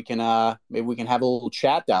 Maybe we can have a little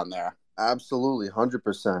chat down there. Absolutely,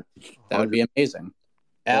 100%. That would be amazing.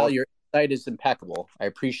 Al, your insight is impeccable. I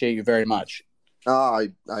appreciate you very much. I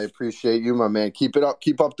appreciate you, my man. Keep it up.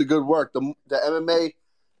 Keep up the good work. The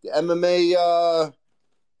MMA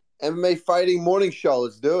fighting morning show.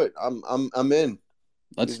 Let's do it. I'm in.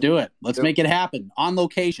 Let's do it. Let's make it happen. On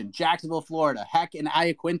location, Jacksonville, Florida. Heck, in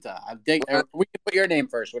Ayacuinta. We can put your name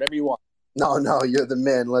first, whatever you want. No, you're the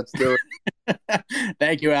man. Let's do it.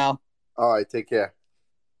 Thank you, Al. All right, take care.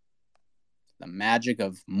 The magic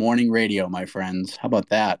of morning radio, my friends. How about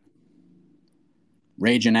that?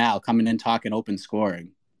 Raging Al coming in talking open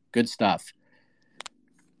scoring. Good stuff.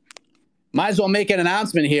 Might as well make an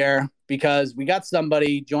announcement here, because we got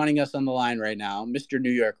somebody joining us on the line right now, Mr.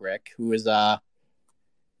 New York Rick, who is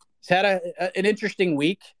he's had an interesting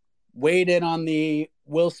week. Weighed in on the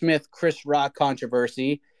Will Smith, Chris Rock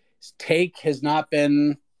controversy. His take has not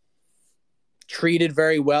been treated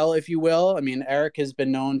very well, if you will. I mean, Eric has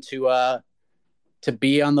been known to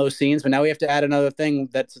be on those scenes, but now we have to add another thing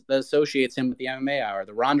that associates him with the MMA Hour,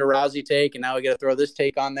 the Ronda Rousey take, and now we got to throw this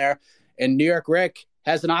take on there. And New York Rick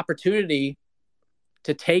has an opportunity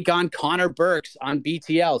to take on Connor Burks on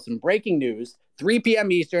BTL. Some breaking news, 3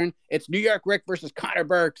 p.m. Eastern. It's New York Rick versus Connor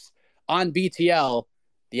Burks on BTL.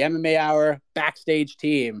 The MMA Hour backstage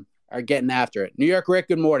team are getting after it. New York Rick,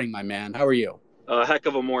 good morning, my man. How are you? Heck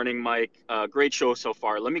of a morning, Mike. Great show so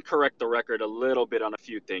far. Let me correct the record a little bit on a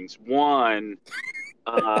few things. One,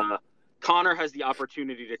 Connor has the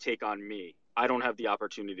opportunity to take on me. I don't have the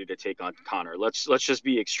opportunity to take on Connor. Let's just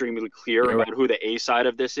be extremely clear about who the A side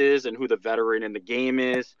of this is and who the veteran in the game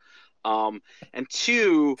is. And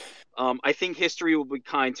two, I think history will be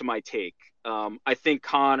kind to my take. I think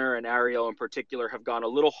Connor and Ariel in particular have gone a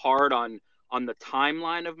little hard on the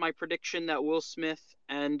timeline of my prediction that Will Smith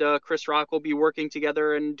and Chris Rock will be working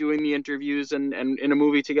together and doing the interviews and in a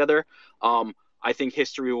movie together. I think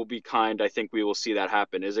history will be kind. I think we will see that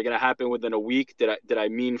happen. Is it going to happen within a week? Did I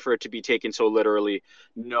mean for it to be taken so literally?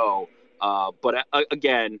 No. But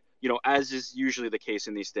again, as is usually the case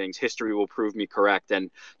in these things, history will prove me correct. And,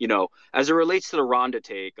 as it relates to the Ronda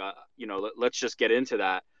take, let's just get into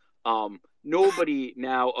that. Nobody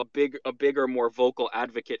now a bigger, more vocal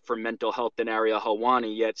advocate for mental health than Ariel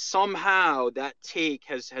Helwani, yet somehow that take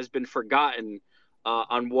has been forgotten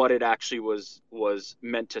on what it actually was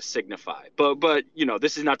meant to signify. But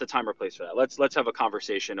this is not the time or place for that. Let's have a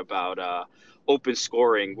conversation about open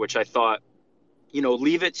scoring, which I thought,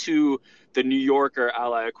 leave it to the New Yorker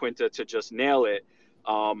Al Iaquinta to just nail it.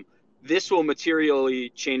 This will materially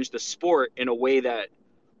change the sport in a way that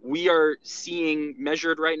we are seeing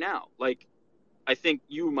measured right now. Like, I think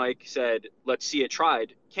you, Mike, said, let's see it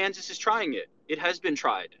tried. Kansas is trying it. It has been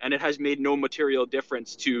tried, and it has made no material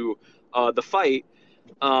difference to the fight.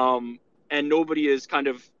 And nobody is kind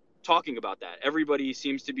of talking about that. Everybody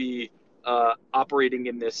seems to be operating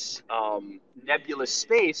in this nebulous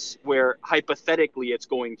space where hypothetically it's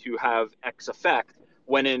going to have X effect,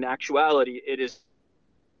 when in actuality it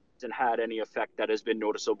hasn't had any effect that has been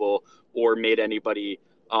noticeable or made anybody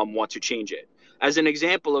want to change it. As an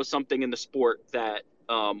example of something in the sport that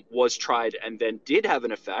was tried and then did have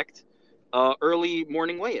an effect, early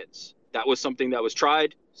morning weigh-ins. That was something that was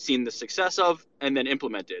tried, seen the success of, and then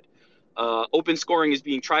implemented. Open scoring is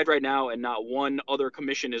being tried right now, and not one other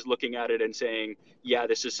commission is looking at it and saying, yeah,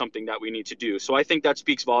 this is something that we need to do. So I think that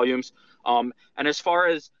speaks volumes. And as far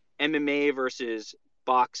as MMA versus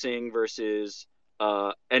boxing versus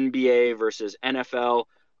NBA versus NFL,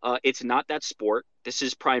 It's not that sport. This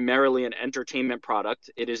is primarily an entertainment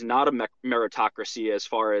product. It is not a meritocracy as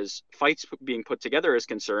far as fights being put together is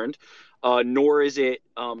concerned, nor is it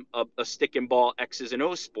a stick and ball X's and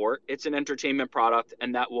O's sport. It's an entertainment product,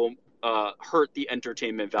 and that will hurt the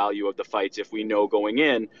entertainment value of the fights if we know going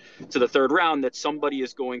in to the third round that somebody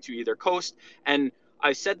is going to either coast. And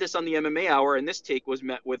I said this on the MMA Hour, and this take was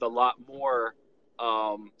met with a lot more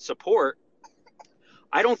support.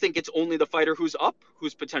 I don't think it's only the fighter who's up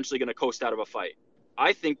who's potentially going to coast out of a fight.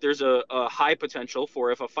 I think there's a high potential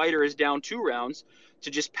for, if a fighter is down 2 rounds, to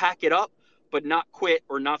just pack it up, but not quit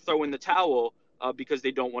or not throw in the towel because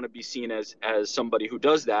they don't want to be seen as somebody who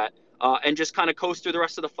does that, and just kind of coast through the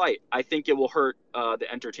rest of the fight. I think it will hurt the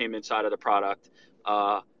entertainment side of the product,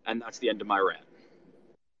 and that's the end of my rant.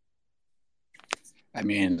 I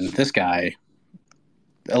mean, this guy,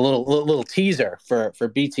 a little teaser for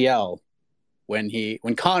BTL.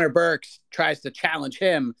 When Connor Burks tries to challenge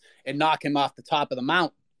him and knock him off the top of the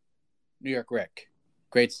mountain. New York Rick.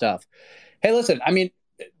 Great stuff. Hey, listen, I mean,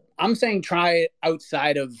 I'm saying try it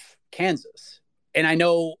outside of Kansas. And I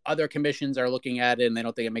know other commissions are looking at it and they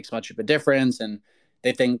don't think it makes much of a difference and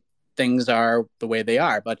they think things are the way they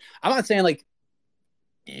are. But I'm not saying like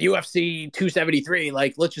UFC 273,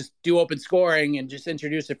 like let's just do open scoring and just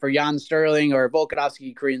introduce it for Jan Sterling or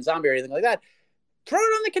Volkanovski, Korean Zombie or anything like that. Throw it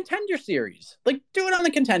on the Contender Series. Like, do it on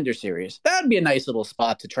the Contender Series. That'd be a nice little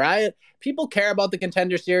spot to try it. People care about the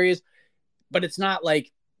Contender Series, but it's not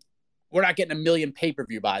like we're not getting a million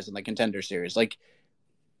pay-per-view buys on the Contender Series. Like,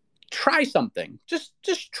 try something. Just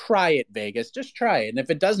try it, Vegas. Just try it. And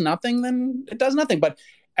if it does nothing, then it does nothing. But,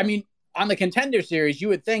 I mean, on the Contender Series, you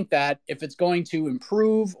would think that if it's going to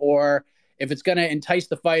improve or if it's going to entice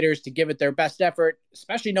the fighters to give it their best effort,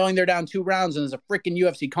 especially knowing they're down 2 rounds and there's a freaking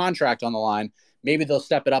UFC contract on the line, maybe they'll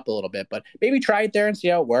step it up a little bit, but maybe try it there and see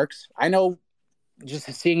how it works. I know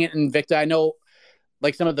just seeing it in Invicta, I know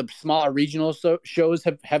like some of the smaller regional shows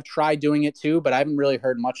have tried doing it too, but I haven't really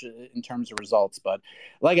heard much in terms of results. But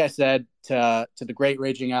like I said, to the great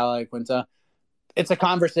Raging Ally Quinta, it's a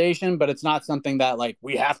conversation, but it's not something that like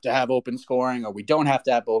we have to have open scoring or we don't have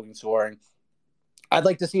to have open scoring. I'd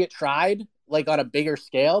like to see it tried like on a bigger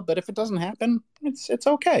scale, but if it doesn't happen, it's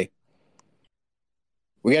okay.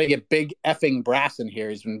 We got to get Big effing Brass in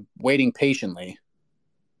here. He's been waiting patiently.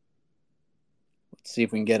 Let's see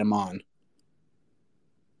if we can get him on.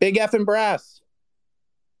 Big effing Brass.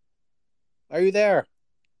 Are you there?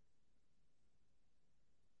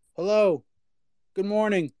 Hello. Good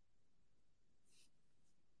morning.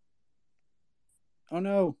 Oh,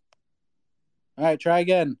 no. All right, try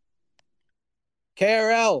again.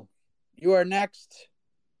 KRL, you are next.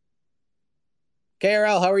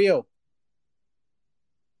 KRL, how are you?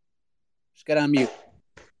 Just get on mute.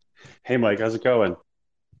 Hey, Mike, how's it going?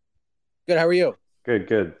 Good. How are you?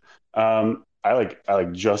 Good. I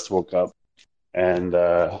just woke up, and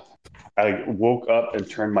I woke up and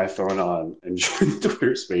turned my phone on and joined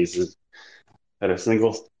Twitter Spaces. Had a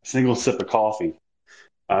single sip of coffee.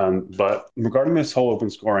 But regarding this whole open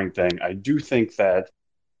scoring thing, I do think that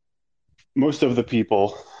most of the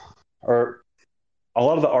people, or a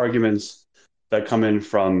lot of the arguments that come in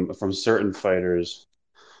from certain fighters,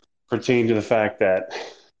 pertain to the fact that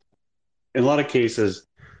in a lot of cases,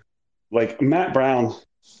 like Matt Brown,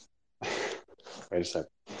 wait a sec.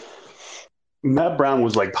 Matt Brown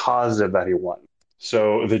was like positive that he won.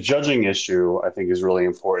 So the judging issue, I think, is really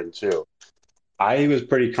important too. I was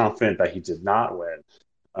pretty confident that he did not win.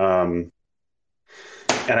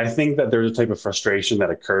 And I think that there's a type of frustration that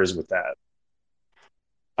occurs with that.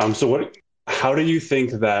 How do you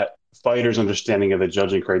think that fighters' understanding of the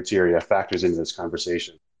judging criteria factors into this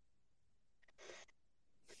conversation?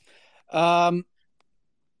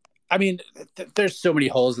 I mean, there's so many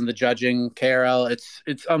holes in the judging, KRL.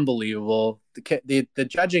 It's unbelievable. The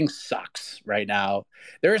judging sucks right now.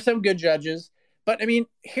 There are some good judges, but I mean,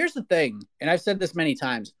 here's the thing, and I've said this many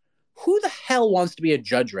times. Who the hell wants to be a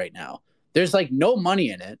judge right now? There's like no money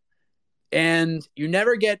in it, and you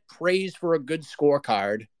never get praised for a good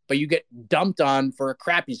scorecard, but you get dumped on for a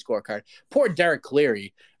crappy scorecard. Poor Derek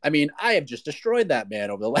Cleary. I mean, I have just destroyed that man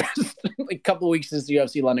over the last like couple of weeks since the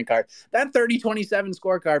UFC London card. That 30-27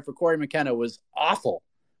 scorecard for Corey McKenna was awful.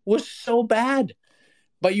 Was so bad.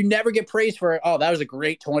 But you never get praised for, oh, that was a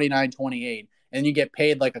great 29-28. And you get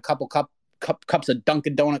paid like a couple cups of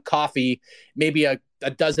Dunkin' Donut coffee, maybe a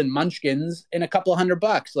dozen munchkins, and a couple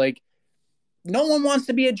 $100. Like, no one wants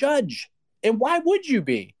to be a judge. And why would you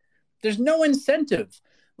be? There's no incentive.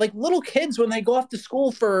 Like little kids, when they go off to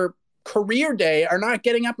school for career day, are not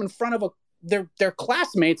getting up in front of their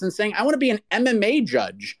classmates and saying, I want to be an MMA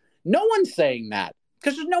judge. No one's saying that.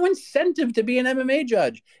 because there's no incentive to be an MMA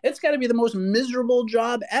judge. It's got to be the most miserable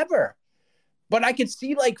job ever. But I could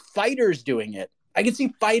see like fighters doing it. I can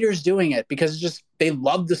see fighters doing it because it's just they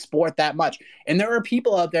love the sport that much. And there are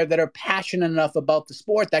people out there that are passionate enough about the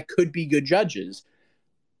sport that could be good judges.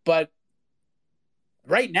 But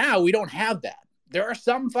right now, we don't have that. There are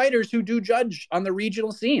some fighters who do judge on the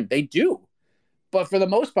regional scene. They do. But for the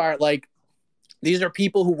most part, like, these are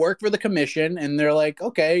people who work for the commission and they're like,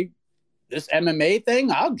 okay, this MMA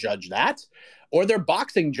thing, I'll judge that. Or they're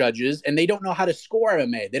boxing judges and they don't know how to score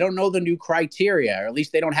MMA. They don't know the new criteria, or at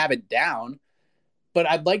least they don't have it down. But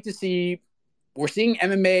I'd like to see, we're seeing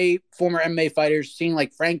former MMA fighters, seeing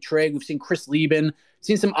like Frank Trigg, we've seen Chris Lieben,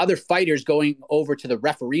 seen some other fighters going over to the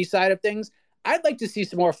referee side of things. I'd like to see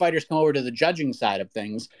some more fighters come over to the judging side of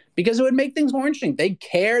things because it would make things more interesting. They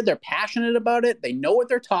care, they're passionate about it, they know what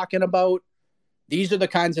they're talking about. These are the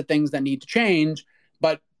kinds of things that need to change,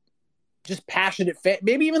 but just passionate fan,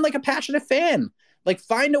 maybe even like a passionate fan, like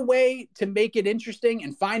find a way to make it interesting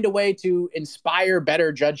and find a way to inspire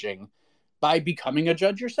better judging by becoming a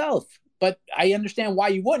judge yourself. But I understand why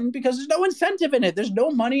you wouldn't, because there's no incentive in it. There's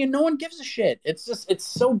no money and no one gives a shit. It's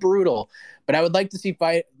so brutal. But I would like to see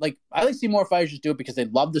I like to see more fighters just do it because they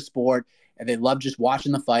love the sport and they love just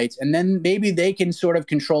watching the fights. And then maybe they can sort of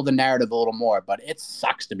control the narrative a little more. But it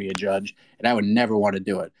sucks to be a judge, and I would never want to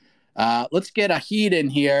do it. Let's get Ahid in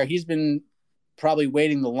here. He's been probably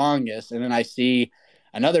waiting the longest. And then I see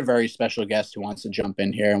another very special guest who wants to jump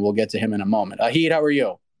in here, and we'll get to him in a moment. Ahid, how are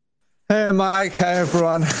you? Hey, Mike. Hey,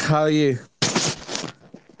 everyone. How are you?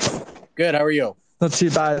 Good. How are you? Not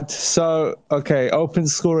too bad. So, okay, open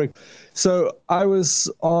scoring. So this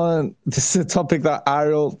is a topic that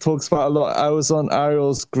Ariel talks about a lot. I was on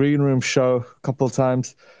Ariel's Green Room show a couple of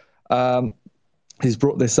times. He's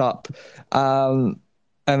brought this up. And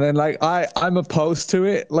then, like, I'm opposed to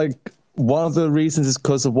it. Like, one of the reasons is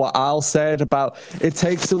because of what Al said about it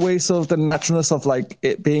takes away sort of the naturalness of like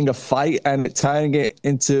it being a fight and it turning it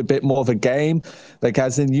into a bit more of a game. Like,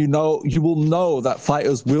 as in, you will know that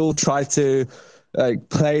fighters will try to like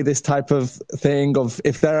play this type of thing of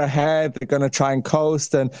if they're ahead, they're going to try and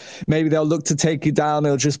coast, and maybe they'll look to take you down.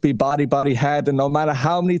 It'll just be body head. And no matter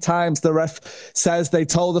how many times the ref says they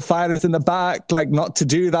told the fighters in the back, like, not to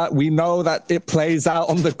do that, we know that it plays out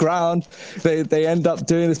on the ground. They end up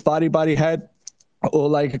doing this body head or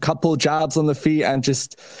like a couple jabs on the feet and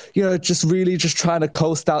just really just trying to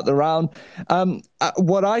coast out the round.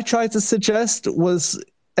 What I tried to suggest was,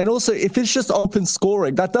 and also, if it's just open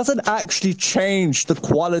scoring, that doesn't actually change the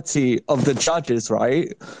quality of the judges,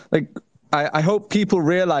 right? Like, I hope people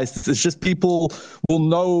realize this. It's just people will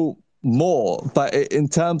know more, but in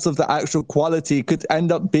terms of the actual quality, it could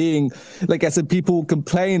end up being, like I said, people will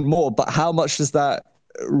complain more, but how much does that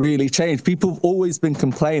really change? People have always been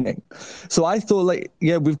complaining. So I thought, like,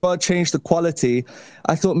 yeah, we've got to change the quality.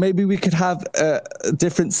 I thought maybe we could have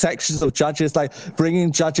different sections of judges, like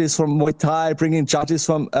bringing judges from Muay Thai, bringing judges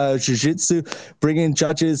from Jiu-Jitsu, bringing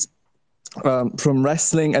judges from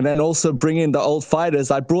wrestling, and then also bring in the old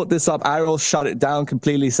fighters. I brought this up. Ariel shut it down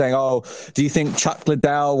completely, saying, oh, do you think Chuck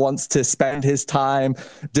Liddell wants to spend his time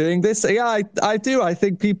doing this? Yeah, I do. I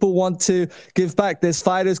think people want to give back. There's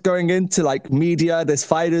fighters going into like media. There's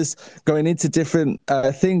fighters going into different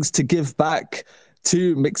things to give back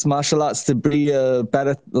to mixed martial arts, to be a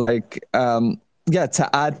better, like, to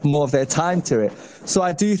add more of their time to it. So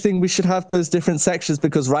I do think we should have those different sections,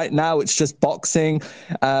 because right now it's just boxing.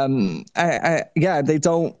 They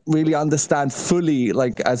don't really understand fully,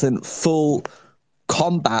 like as in full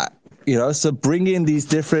combat, so bring in these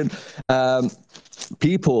different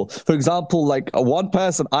people. For example, like one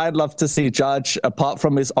person I'd love to see judge apart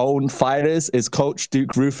from his own fighters is Coach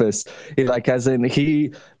Duke Rufus. He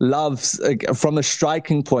loves, like, from the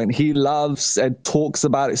striking point, he loves and talks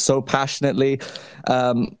about it so passionately.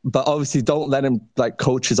 But obviously don't let him like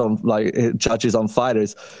coaches on, like, judges on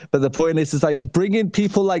fighters. But the point is like bring in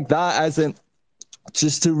people like that, as in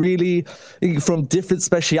just to really, from different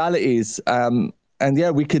specialities.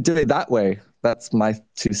 We could do it that way. That's my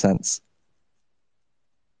 2 cents.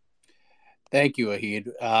 Thank you,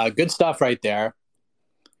 Ahid. Good stuff right there.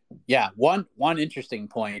 Yeah, one interesting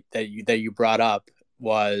point that you brought up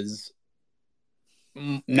was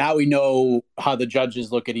now we know how the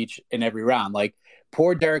judges look at each and every round. Like,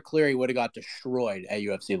 poor Derek Cleary would have got destroyed at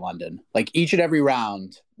UFC London. Like, each and every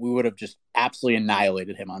round, we would have just absolutely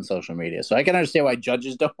annihilated him on social media. So I can understand why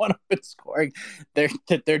judges don't want open scoring.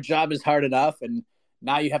 Their job is hard enough, and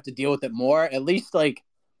now you have to deal with it more. At least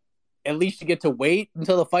you get to wait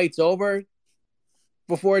until the fight's over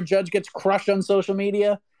before a judge gets crushed on social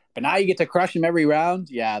media. But now you get to crush him every round.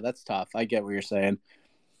 Yeah, that's tough. I get what you're saying.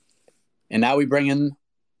 And now we bring in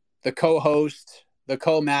the co-host, the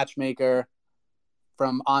co-matchmaker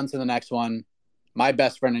from On to the Next One, my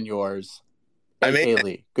best friend and yours, A.K.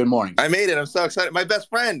 Lee. Good morning. I made it. I'm so excited. My best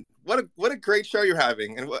friend. What a great show you're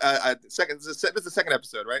having. And this is the second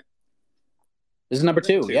episode, right? This is number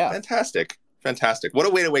two. Yeah. Fantastic. What a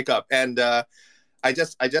way to wake up. And I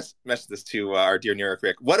just mentioned this to our dear New York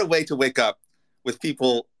Rick. What a way to wake up with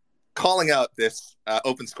people calling out this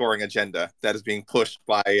open scoring agenda that is being pushed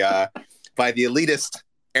by the elitist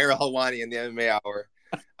Ariel Helwani in the MMA Hour.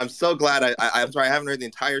 I'm so glad. I'm sorry I haven't heard the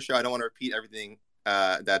entire show. I don't want to repeat everything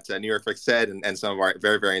that New York Rick said and some of our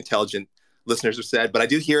very, very intelligent listeners have said. But I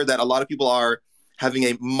do hear that a lot of people are having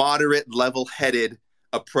a moderate, level-headed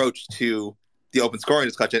approach to the open scoring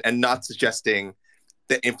discussion and not suggesting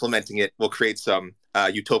that implementing it will create some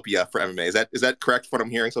utopia for MMA. Is that correct what I'm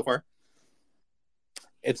hearing so far?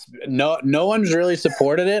 It's no one's really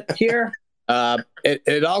supported it here.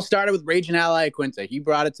 It all started with Raging Ally Quinta. He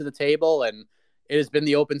brought it to the table, and it has been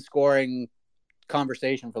the open scoring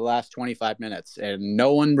conversation for the last 25 minutes, and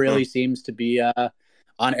no one really seems to be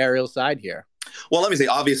on Ariel's side here. Well, let me say,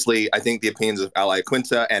 obviously, I think the opinions of Ally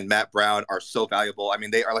Quinta and Matt Brown are so valuable. I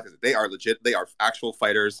mean, they are, like I said, they are legit. They are actual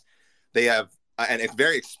fighters. They have and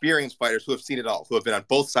very experienced fighters who have seen it all, who have been on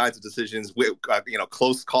both sides of decisions, with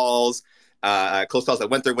close calls that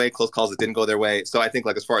went their way, close calls that didn't go their way. So I think,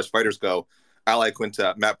 like, as far as fighters go, Ally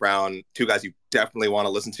Quinta, Matt Brown, two guys you definitely want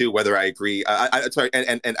to listen to, whether I agree. Sorry,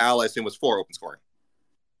 and Al, I assume, was for open scoring.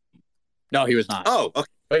 No, he was not. Oh,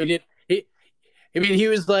 okay. But he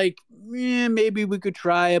was like, maybe we could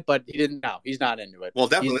try it, but he didn't. No, he's not into it. Well,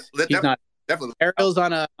 definitely, he's not. Definitely. Ariel's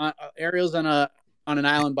on an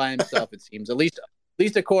island by himself. It seems, at least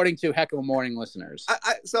according to Heck of a Morning listeners.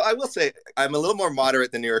 So I will say I'm a little more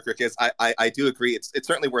moderate than New York Rick is. I do agree. It's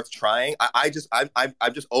certainly worth trying. I'm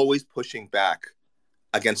just always pushing back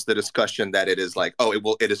against the discussion that it is like,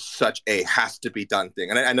 it is such a has to be done thing.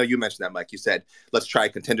 And I know you mentioned that, Mike. You said let's try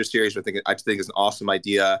Contender Series. I just think it's an awesome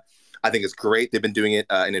idea. I think it's great. They've been doing it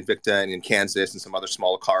in Invicta and in Kansas and some other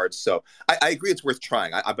smaller cards. So I agree it's worth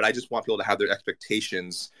trying. But I just want people to have their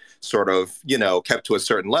expectations sort of, kept to a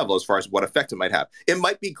certain level as far as what effect it might have. It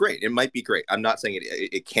might be great. I'm not saying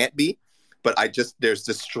it can't be, but there's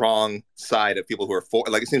this strong side of people who are for,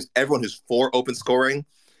 like, it seems everyone who's for open scoring,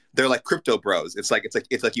 they're like crypto bros. It's like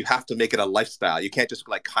you have to make it a lifestyle. You can't just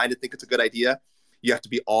like kind of think it's a good idea. You have to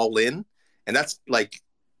be all in. And that's like,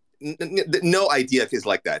 no idea is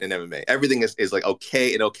like that in MMA. Everything is like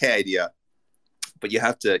okay idea, but you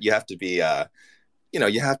have to be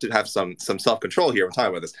you have to have some self-control here. I'm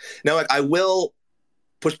talking about this now. I will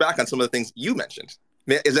push back on some of the things you mentioned.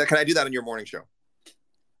 Can I do that on your morning show?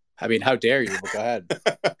 I mean, how dare you? But go ahead.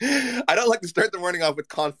 I don't like to start the morning off with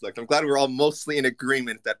conflict. I'm glad we're all mostly in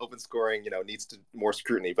agreement that open scoring needs more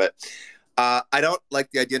scrutiny, but I don't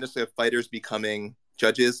like the idea necessarily of fighters becoming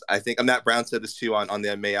judges. I think Matt Brown said this too on the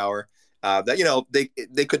MMA Hour that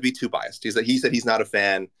they could be too biased. He said he's not a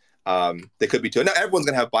fan. They could be too. Now everyone's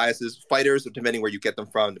gonna have biases. Fighters, depending where you get them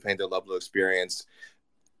from, depending on their level of experience.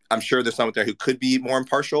 I'm sure there's someone there who could be more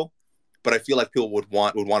impartial, but I feel like people would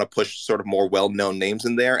want to push sort of more well-known names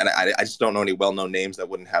in there, and I just don't know any well-known names that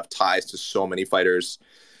wouldn't have ties to so many fighters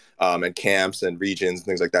and camps and regions and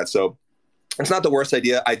things like that. So it's not the worst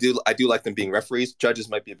idea. I do like them being referees. Judges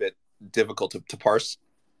might be a bit difficult to parse.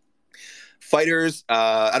 Fighters,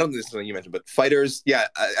 I don't think this is something you mentioned, but fighters, yeah,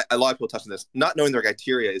 a lot of people touch on this. Not knowing their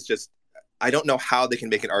criteria is just, I don't know how they can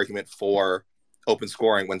make an argument for open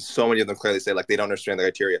scoring when so many of them clearly say like they don't understand the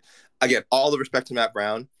criteria. Again, all the respect to Matt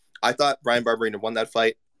Brown. I thought Brian Barberena won that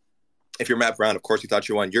fight. If you're Matt Brown, of course you thought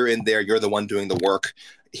you won. You're in there. You're the one doing the work.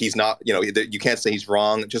 He's not, you can't say he's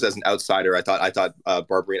wrong. Just as an outsider, I thought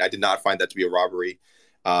Barberena, I did not find that to be a robbery.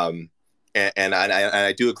 And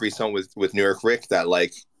I do agree some with New York Rick that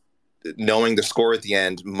like knowing the score at the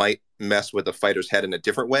end might mess with the fighter's head in a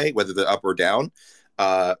different way, whether they're up or down.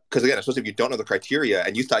 Because again, especially if you don't know the criteria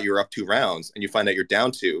and you thought you were up 2 rounds and you find out you're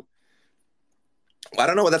down 2, I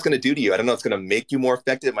don't know what that's going to do to you. I don't know if it's going to make you more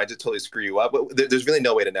effective. It might just totally screw you up. But there's really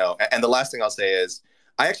no way to know. And the last thing I'll say is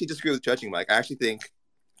I actually disagree with judging, Mike. I actually think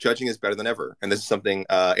judging is better than ever. And this is something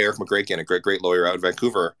Eric McGraken, a great lawyer out in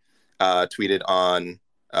Vancouver, tweeted on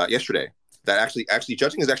yesterday. That actually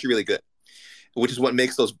judging is actually really good, which is what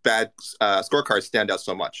makes those bad scorecards stand out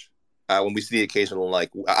so much. When we see the occasional,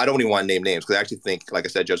 like, I don't even want to name names because I actually think, like I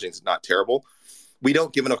said, judging is not terrible. We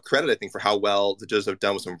don't give enough credit, I think, for how well the judges have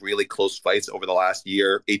done with some really close fights over the last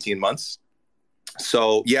year, 18 months.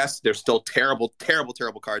 So, yes, there's still terrible, terrible,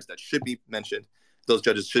 terrible cards that should be mentioned. Those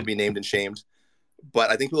judges should be named and shamed.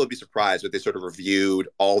 But I think people would be surprised if they sort of reviewed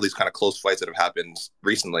all these kind of close fights that have happened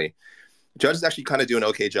recently Judges actually kind of do an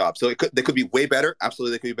okay job. So they could be way better.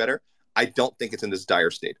 Absolutely, they could be better. I don't think it's in this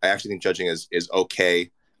dire state. I actually think judging is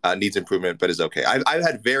okay. Needs improvement, but is okay. I've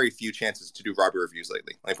had very few chances to do Robbie reviews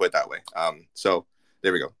lately. Let me put it that way. So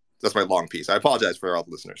there we go. That's my long piece. I apologize for all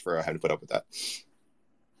the listeners for having to put up with that.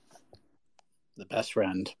 The best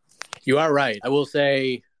friend. You are right. I will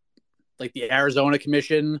say, like the Arizona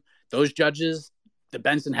Commission, those judges, the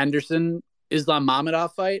Benson Henderson Islam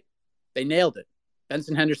Mamedov fight, they nailed it.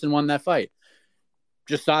 Benson Henderson won that fight.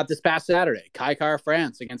 Just saw it this past Saturday. Kai Kara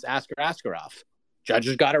France against Askar Askarov.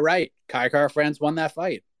 Judges got it right. Kai Kara France won that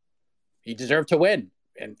fight. He deserved to win,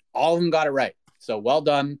 and all of them got it right. So well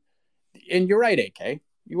done. And you're right, AK.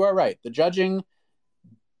 You are right. The judging,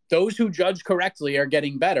 those who judge correctly are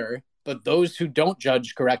getting better, but those who don't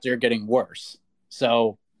judge correctly are getting worse.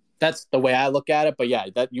 So that's the way I look at it. But yeah,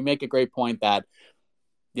 that you make a great point that,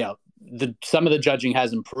 some of the judging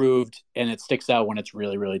has improved, and it sticks out when it's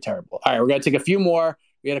really, really terrible. All right, we're going to take a few more.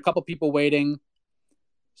 We had a couple people waiting,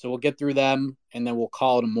 so we'll get through them, and then we'll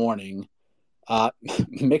call it a morning.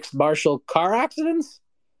 Mixed martial car accidents?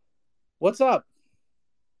 What's up?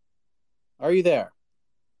 Are you there?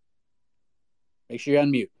 Make sure you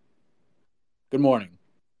unmute. Good morning.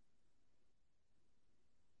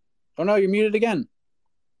 Oh no, you're muted again.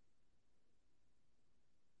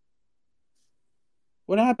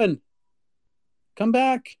 What happened? Come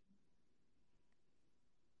back.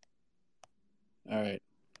 All right.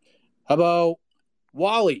 How about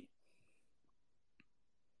Wally?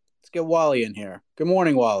 Let's get Wally in here. Good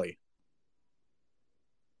morning, Wally.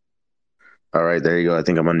 All right, there you go. I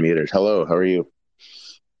think I'm unmuted. Hello, how are you?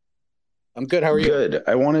 I'm good. How are you? Good.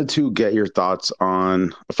 I wanted to get your thoughts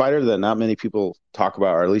on a fighter that not many people talk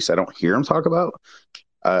about, or at least I don't hear him talk about,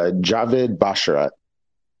 Javid Basharat.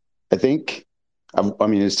 I think,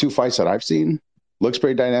 his 2 fights that I've seen, looks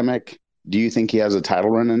pretty dynamic. Do you think he has a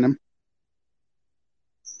title run in him?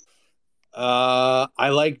 I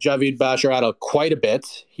like Javid Basharat quite a bit.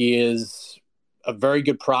 He is a very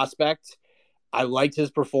good prospect. I liked his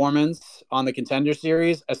performance on the Contender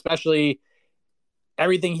Series, especially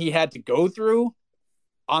everything he had to go through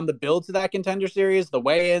on the build to that Contender Series, the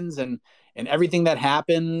weigh-ins and everything that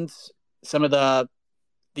happened, some of the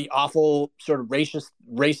awful sort of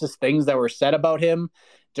racist things that were said about him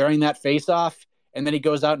during that face-off. And then he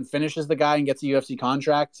goes out and finishes the guy and gets a UFC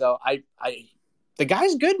contract. So the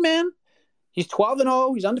guy's good, man. He's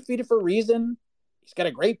 12-0. He's undefeated for a reason. He's got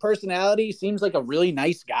a great personality. He seems like a really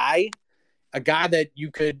nice guy, a guy that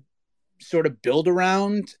you could sort of build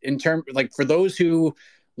around in terms, like, for those who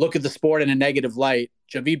look at the sport in a negative light.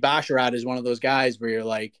 Javid Basharat is one of those guys where you're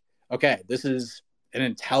like, okay, this is an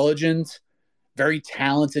intelligent, very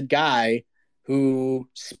talented guy who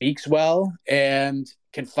speaks well and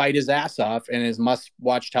can fight his ass off and is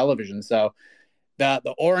must-watch television. So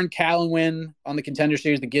the Oren Callan win on the Contender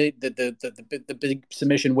Series, the big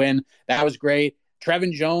submission win, that was great.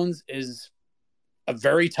 Trevin Jones is a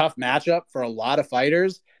very tough matchup for a lot of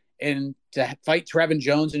fighters, and to fight Trevin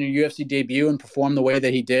Jones in your UFC debut and perform the way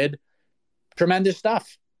that he did, tremendous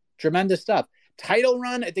stuff. Title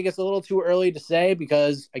run, I think it's a little too early to say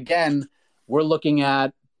because, again, we're looking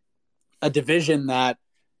at a division that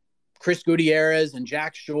Chris Gutierrez and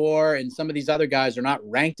Jack Shore and some of these other guys are not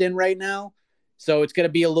ranked in right now. So it's going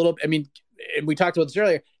to be a little, we talked about this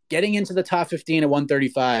earlier, getting into the top 15 at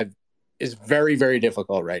 135 is very, very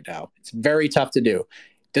difficult right now. It's very tough to do.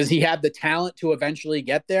 Does he have the talent to eventually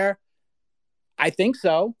get there? I think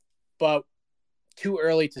so, but too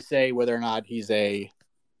early to say whether or not he's a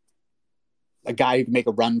guy who can make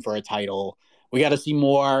a run for a title. We got to see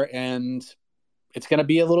more, and it's going to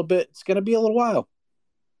be a little while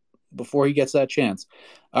before he gets that chance.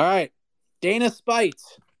 All right. Dana Spite,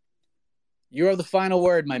 you have the final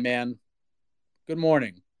word, my man. Good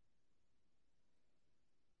morning.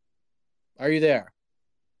 Are you there?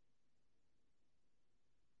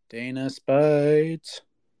 Dana Spite.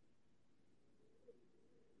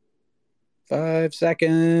 5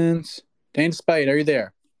 seconds. Dana Spite, are you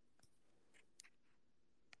there?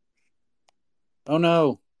 Oh,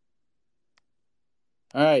 no.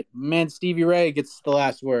 All right. Man, Stevie Ray gets the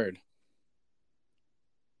last word.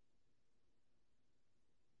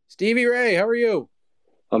 Stevie Ray, how are you?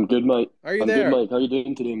 I'm good, mate. Are you I'm there? good, mate. How are you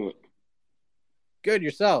doing today, mate? Good,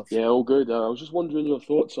 yourself? Yeah, all good. I was just wondering your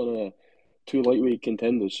thoughts on 2 lightweight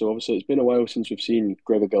contenders. So obviously it's been a while since we've seen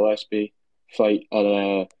Gregor Gillespie fight,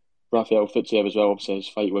 and Rafael Fiziev as well. Obviously his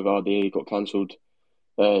fight with RDA got cancelled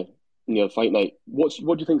near fight night. What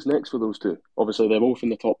do you think's next for those two? Obviously they're both in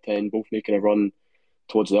the top 10, both making a run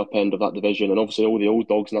towards the up end of that division, and obviously all the old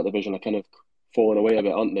dogs in that division are kind of falling away a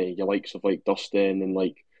bit, aren't they? Your likes of like Dustin and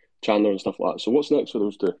like Chandler and stuff like that. So what's next for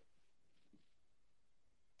those two?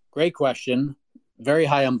 Great question. Very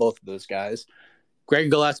high on both of those guys.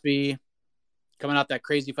 Greg Gillespie coming out that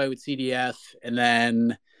crazy fight with CDF, and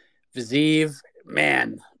then Fiziev.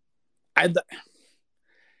 Man,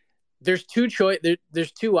 there's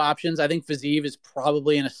there's two options. I think Fiziev is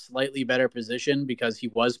probably in a slightly better position because he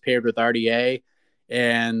was paired with RDA,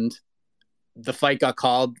 and the fight got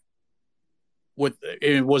called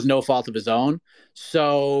it was no fault of his own.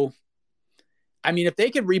 So, I mean, if they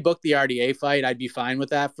could rebook the RDA fight, I'd be fine with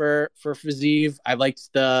that for Fiziev. I liked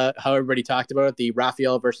how everybody talked about it, the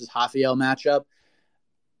Rafael versus Rafael matchup.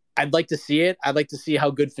 I'd like to see it. I'd like to see how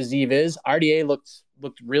good Fiziev is. RDA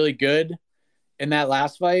looked really good in that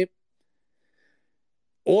last fight.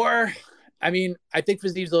 Or, I mean, I think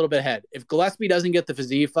Fiziev's a little bit ahead. If Gillespie doesn't get the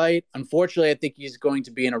Fiziev fight, unfortunately, I think he's going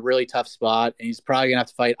to be in a really tough spot, and he's probably going to have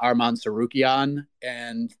to fight Arman Tsarukyan,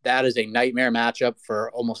 and that is a nightmare matchup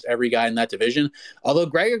for almost every guy in that division. Although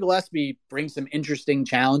Gregor Gillespie brings some interesting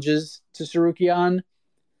challenges to Tsarukyan,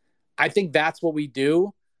 I think that's what we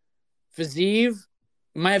do. Fiziev,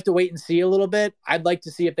 we might have to wait and see a little bit. I'd like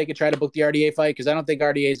to see if they could try to book the RDA fight, because I don't think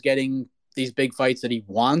RDA is getting these big fights that he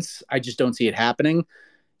wants. I just don't see it happening.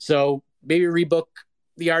 So maybe rebook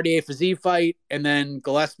the RDA Fiziev fight, and then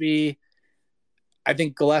Gillespie. I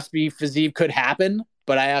think Gillespie Fiziev could happen,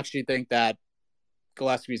 but I actually think that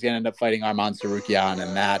Gillespie's going to end up fighting Arman Tsarukyan,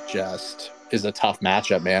 and that just is a tough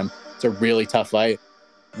matchup, man. It's a really tough fight.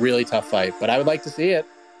 Really tough fight, but I would like to see it.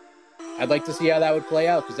 I'd like to see how that would play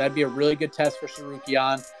out, because that'd be a really good test for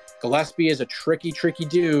Tsarukyan. Gillespie is a tricky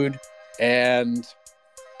dude, and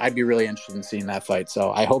I'd be really interested in seeing that fight.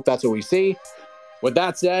 So I hope that's what we see. With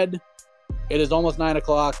that said, it is almost 9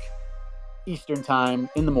 o'clock Eastern time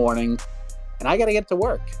in the morning, and I got to get to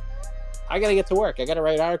work. I got to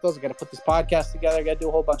write articles. I got to put this podcast together. I got to do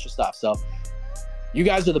a whole bunch of stuff. So you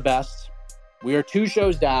guys are the best. We are 2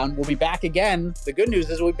 shows down. We'll be back again. The good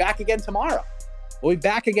news is we'll be back again tomorrow. We'll be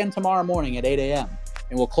back again tomorrow morning at 8 a.m.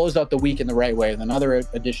 And we'll close out the week in the right way with another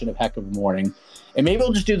edition of Heck of a Morning. And maybe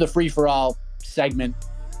we'll just do the free-for-all segment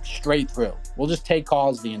straight through. We'll just take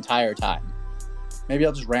calls the entire time. Maybe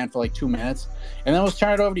I'll just rant for like 2 minutes, and then we'll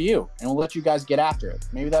turn it over to you, and we'll let you guys get after it.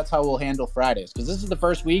 Maybe that's how we'll handle Fridays, because this is the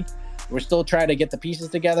first week. We're still trying to get the pieces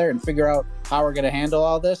together and figure out how we're going to handle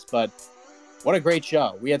all this, but what a great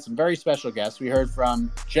show. We had some very special guests. We heard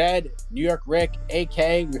from Jed, New York Rick,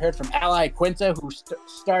 AK. We heard from Ally Quinta, who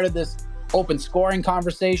started this open scoring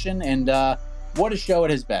conversation, and what a show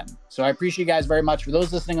it has been. So I appreciate you guys very much. For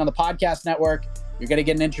those listening on the podcast network, you're going to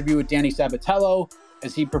get an interview with Danny Sabatello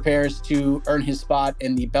as he prepares to earn his spot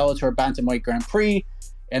in the Bellator Bantamweight Grand Prix.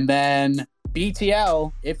 And then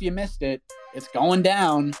BTL, if you missed it, it's going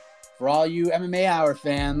down for all you MMA Hour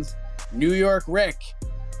fans. New York Rick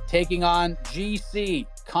taking on GC,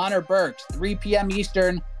 Connor Burks, 3 p.m.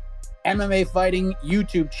 Eastern, MMA Fighting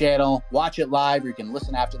YouTube channel. Watch it live, or you can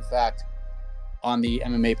listen after the fact on the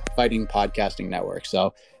MMA Fighting Podcasting Network.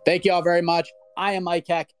 So thank you all very much. I am Mike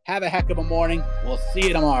Heck. Have a heck of a morning. We'll see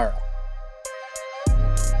you tomorrow.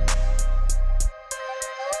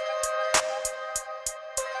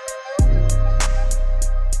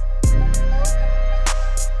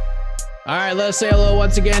 All right, let's say hello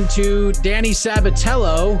once again to Danny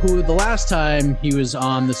Sabatello, who the last time he was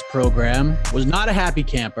on this program was not a happy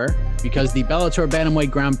camper, because the Bellator Bantamweight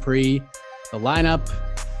Grand Prix, the lineup,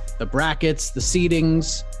 the brackets, the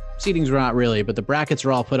seedings were not really, but the brackets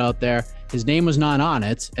are all put out there. His name was not on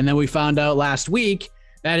it. And then we found out last week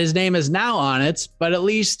that his name is now on it, but at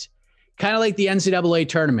least kind of like the NCAA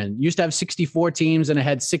tournament. Used to have 64 teams and it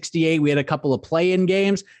had 68. We had a couple of play-in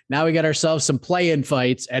games. Now we got ourselves some play-in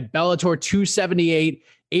fights at Bellator 278,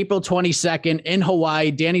 April 22nd in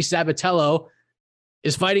Hawaii. Danny Sabatello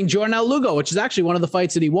is fighting Jornal Lugo, which is actually one of the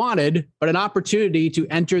fights that he wanted, but an opportunity to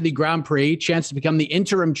enter the Grand Prix, chance to become the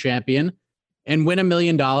interim champion and win $1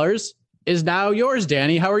 million is now yours,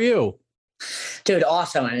 Danny. How are you? Dude,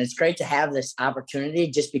 awesome. And it's great to have this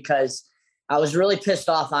opportunity, just because I was really pissed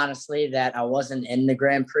off, honestly, that I wasn't in the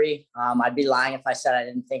Grand Prix. I'd be lying if I said I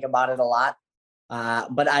didn't think about it a lot.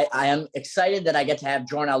 But I am excited that I get to have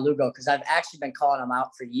Jornal Lugo, because I've actually been calling him out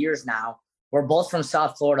for years now. We're both from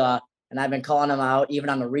South Florida, and I've been calling him out even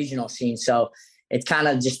on the regional scene. So it's kind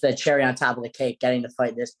of just the cherry on top of the cake getting to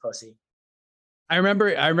fight this pussy. I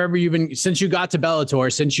remember you've been, since you got to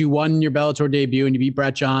Bellator, since you won your Bellator debut and you beat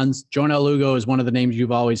Brett Johns, Jornal Lugo is one of the names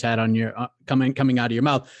you've always had on your coming out of your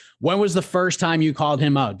mouth. When was the first time you called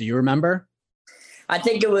him out? Do you remember? I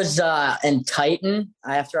think it was in Titan.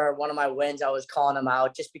 After one of my wins, I was calling him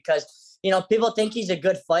out just because, people think he's a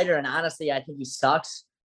good fighter, and honestly, I think he sucks.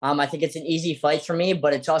 I think it's an easy fight for me,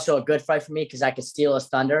 but it's also a good fight for me because I could steal his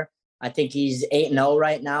thunder. I think he's 8-0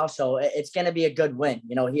 right now. So it's going to be a good win.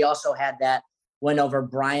 You know, he also had that win over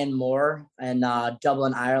Brian Moore in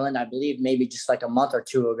Dublin, Ireland, I believe maybe just like a month or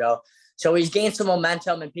two ago. So he's gained some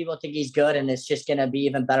momentum and people think he's good. And it's just going to be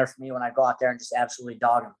even better for me when I go out there and just absolutely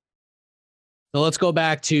dog him. So let's go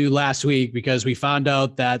back to last week because we found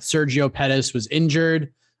out that Sergio Pettis was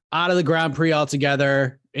injured, out of the Grand Prix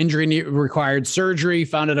altogether. Injury required surgery,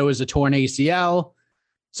 found out it was a torn ACL.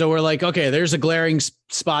 So we're like, okay, there's a glaring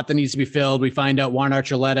spot that needs to be filled. We find out Juan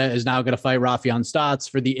Archuleta is now going to fight Raufeon Stots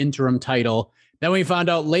for the interim title. Then we found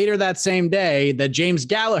out later that same day that James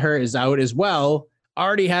Gallagher is out as well,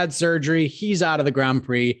 already had surgery. He's out of the Grand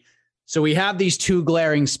Prix. So we have these two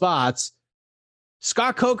glaring spots.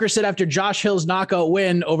 Scott Coker said after Josh Hill's knockout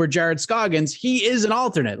win over Jared Scoggins, he is an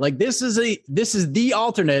alternate. Like this is the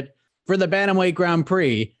alternate for the Bantamweight Grand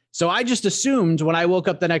Prix. So I just assumed when I woke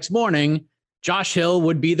up the next morning, Josh Hill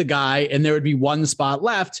would be the guy and there would be one spot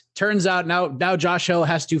left. Turns out now Josh Hill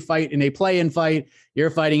has to fight in a play-in fight.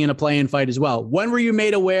 You're fighting in a play-in fight as well. When were you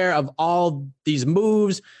made aware of all these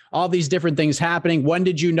moves, all these different things happening? When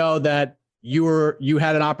did you know that you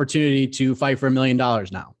had an opportunity to fight for $1 million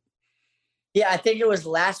now? Yeah, I think it was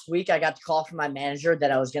last week I got the call from my manager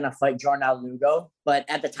that I was going to fight Jornal Lugo. But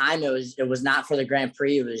at the time, it was not for the Grand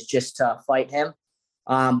Prix. It was just to fight him.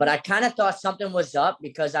 But I kind of thought something was up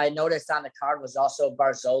because I noticed on the card was also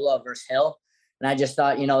Barzola versus Hill. And I just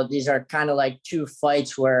thought, you know, these are kind of like two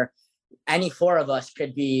fights where any four of us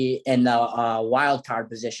could be in the wild card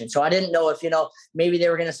position. So I didn't know if, you know, maybe they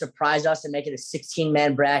were going to surprise us and make it a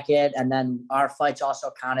 16-man bracket. And then our fights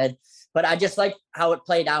also counted. But I just like how it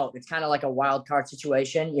played out. It's kind of like a wild card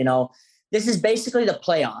situation. You know, this is basically the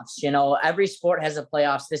playoffs. You know, every sport has a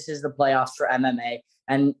playoffs. This is the playoffs for MMA.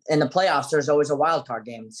 And in the playoffs, there's always a wild card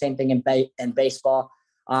game. Same thing in baseball.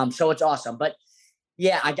 So it's awesome. But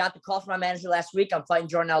yeah, I got the call from my manager last week. I'm fighting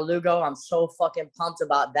Jornal Lugo. I'm so fucking pumped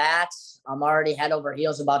about that. I'm already head over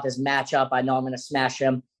heels about this matchup. I know I'm going to smash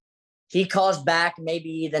him. He calls back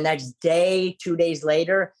maybe the next day, 2 days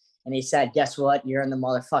later. And he said, guess what? You're in the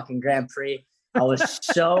motherfucking Grand Prix. I was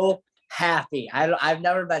so happy. I've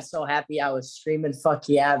never been so happy. I was screaming, fuck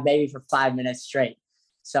yeah, maybe for 5 minutes straight.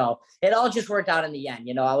 So it all just worked out in the end.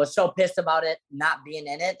 You know, I was so pissed about it not being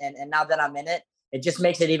in it. And now that I'm in it, it just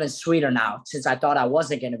makes it even sweeter now since I thought I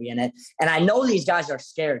wasn't going to be in it. And I know these guys are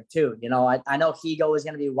scared too. You know, I know Higo is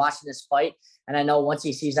going to be watching this fight. And I know once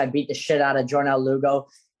he sees I beat the shit out of Jornal Lugo,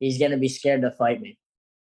 he's going to be scared to fight me.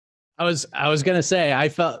 I was going to say, I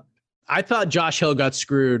thought Josh Hill got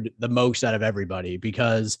screwed the most out of everybody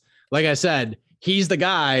because, like I said, he's the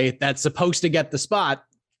guy that's supposed to get the spot.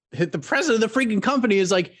 The president of the freaking company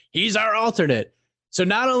is like, he's our alternate. So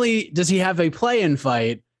not only does he have a play-in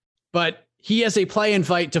fight, but he has a play-in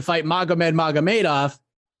fight to fight Magomed Magomedov.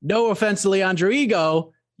 No offense to Leandro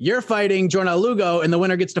Higo. You're fighting Jornal Lugo, and the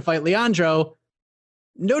winner gets to fight Leandro.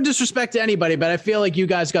 No disrespect to anybody, but I feel like you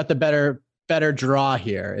guys got the better draw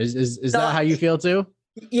here. Is that how you feel too?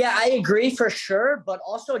 Yeah, I agree for sure. But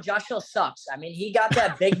also Josh Hill sucks. I mean, he got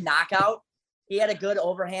that big knockout. He had a good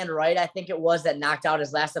overhand right, I think it was, that knocked out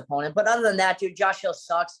his last opponent. But other than that, dude, Josh Hill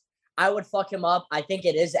sucks. I would fuck him up. I think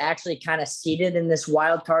it is actually kind of seated in this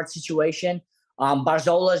wild card situation.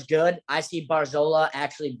 Barzola is good. I see Barzola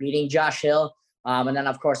actually beating Josh Hill. And then,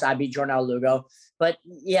 of course, I beat Jornal Lugo. But,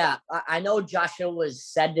 yeah, I know Josh Hill was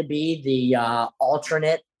said to be the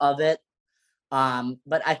alternate of it.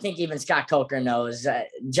 But I think even Scott Coker knows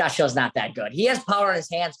Josh Hill's not that good. He has power in his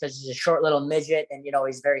hands because he's a short little midget and, you know,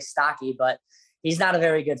 he's very stocky, but he's not a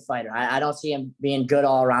very good fighter. I don't see him being good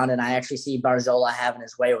all around, and I actually see Barzola having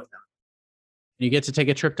his way with him. You get to take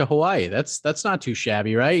a trip to Hawaii. That's not too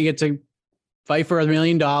shabby, right? You get to fight for $1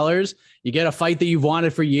 million. You get a fight that you've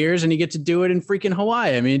wanted for years, and you get to do it in freaking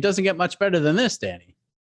Hawaii. I mean, it doesn't get much better than this, Danny.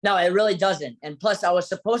 No, it really doesn't. And plus, I was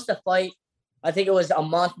supposed to fight, I think it was a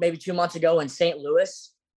month, maybe 2 months ago in St.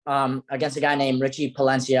 Louis against a guy named Richie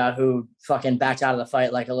Palencia, who fucking backed out of the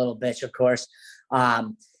fight like a little bitch, of course.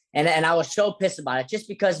 And I was so pissed about it just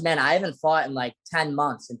because, man, I haven't fought in like 10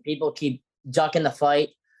 months and people keep ducking the fight.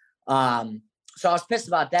 So I was pissed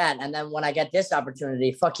about that. And then when I get this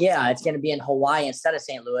opportunity, fuck yeah, it's going to be in Hawaii instead of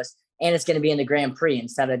St. Louis. And it's going to be in the Grand Prix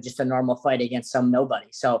instead of just a normal fight against some nobody.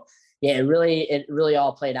 So yeah, it really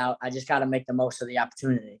all played out. I just got to make the most of the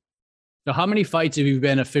opportunity. So how many fights have you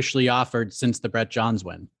been officially offered since the Brett Johns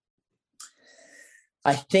win?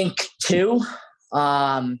 I think 2.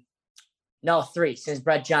 No, 3 since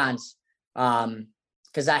Brett Johns.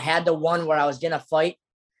 Because I had the one where I was going to fight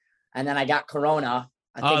and then I got Corona.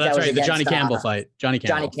 I think that's that was right. The Johnny Campbell fight. Johnny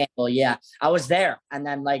Campbell. Yeah. I was there. And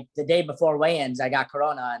then like the day before weigh-ins, I got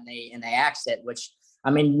Corona and they axed it, which,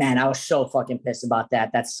 I mean, man, I was so fucking pissed about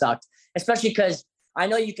that. That sucked. especially because I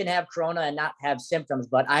know you can have corona and not have symptoms,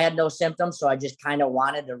 but I had no symptoms. So I just kind of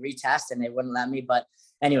wanted to retest and they wouldn't let me. But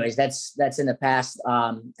anyways, that's in the past.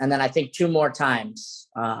 And then I think 2 more times.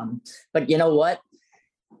 But you know what?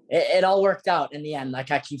 It all worked out in the end.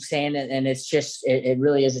 Like I keep saying it, and it's just, it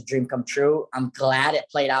really is a dream come true. I'm glad it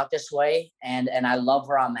played out this way. And I love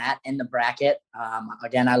where I'm at in the bracket.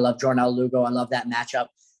 Again, I love Jornal Lugo. I love that matchup.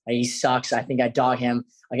 He sucks. I think I dog him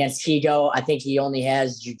against Higo. I think he only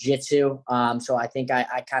has jiu-jitsu. So I think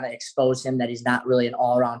I kind of expose him that he's not really an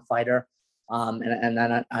all-around fighter. And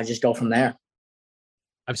then I just go from there.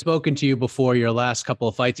 I've spoken to you before your last couple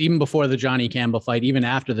of fights, even before the Johnny Campbell fight, even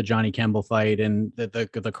after the Johnny Campbell fight and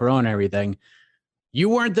the corona and everything. You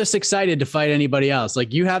weren't this excited to fight anybody else.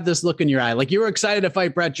 Like you have this look in your eye. Like you were excited to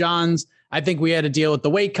fight Brett Johns. I think we had to deal with the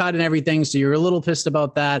weight cut and everything. So you're a little pissed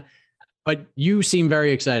about that. But you seem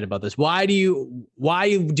very excited about this. Why do you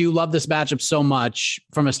love this matchup so much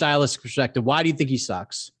from a stylistic perspective? Why do you think he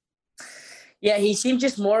sucks? Yeah, he seemed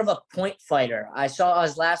just more of a point fighter. I saw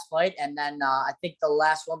his last fight, and then I think the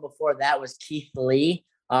last one before that was Keith Lee,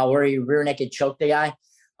 where he rear naked choked the guy.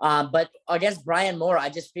 But against Brian Moore, I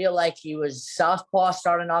just feel like he was southpaw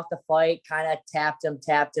starting off the fight, kind of tapped him,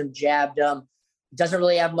 jabbed him. Doesn't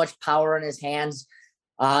really have much power in his hands.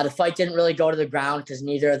 The fight didn't really go to the ground because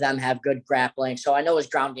neither of them have good grappling. So I know his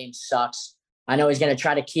ground game sucks. I know he's going to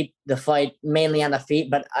try to keep the fight mainly on the feet,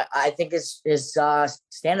 but I think his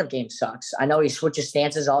stand-up game sucks. I know he switches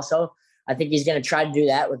stances also. I think he's going to try to do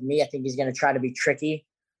that with me. I think he's going to try to be tricky,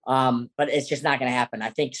 but it's just not going to happen.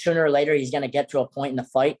 I think sooner or later he's going to get to a point in the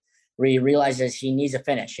fight where he realizes he needs a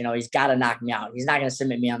finish. You know, he's got to knock me out. He's not going to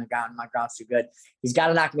submit me on the ground. My ground's too good. He's got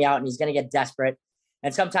to knock me out, and he's going to get desperate.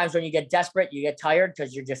 And sometimes when you get desperate, you get tired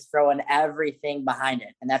because you're just throwing everything behind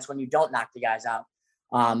it. And that's when you don't knock the guys out.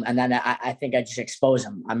 And then I think I just expose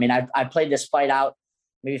him. I mean, I played this fight out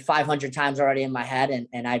maybe 500 times already in my head,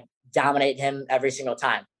 and I dominate him every single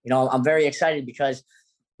time. You know, I'm very excited because,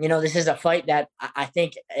 you know, this is a fight that I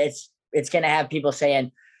think it's going to have people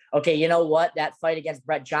saying, okay, you know what? That fight against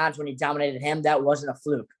Brett Johns when he dominated him, that wasn't a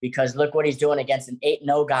fluke, because look what he's doing against an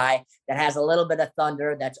 8-0 guy that has a little bit of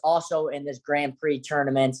thunder, that's also in this Grand Prix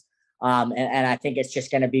tournament. And I think it's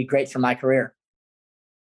just going to be great for my career.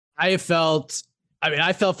 I felt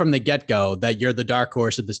from the get-go that you're the dark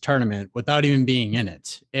horse of this tournament without even being in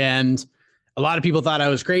it. And a lot of people thought I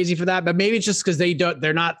was crazy for that, but maybe it's just because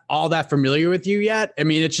they're not all that familiar with you yet. I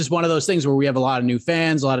mean, it's just one of those things where we have a lot of new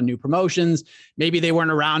fans, a lot of new promotions. Maybe they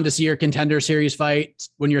weren't around to see your Contender Series fight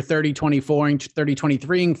when you're 30-24 and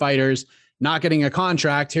 30-23 fighters, not getting a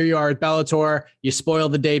contract. Here you are at Bellator. You spoil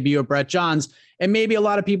the debut of Brett Johns. And maybe a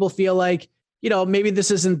lot of people feel like, you know, maybe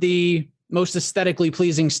this isn't the most aesthetically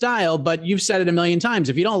pleasing style, but you've said it a million times.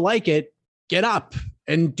 If you don't like it, get up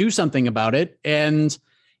and do something about it. And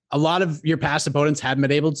a lot of your past opponents haven't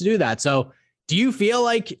been able to do that. So do you feel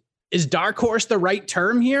like, is dark horse the right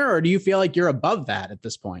term here? Or do you feel like you're above that at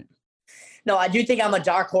this point? No, I do think I'm a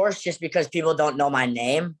dark horse just because people don't know my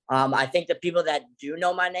name. I think the people that do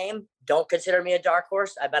know my name don't consider me a dark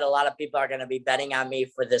horse. I bet a lot of people are going to be betting on me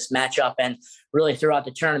for this matchup and really throughout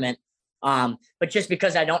the tournament. But just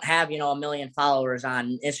because I don't have, 1 million followers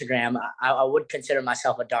on Instagram, I would consider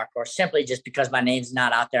myself a dark horse simply just because my name's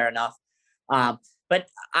not out there enough. But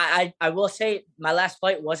I will say my last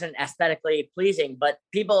fight wasn't aesthetically pleasing, but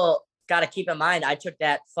people got to keep in mind, I took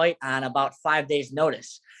that fight on about 5 days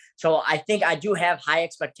notice. So I think I do have high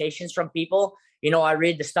expectations from people. I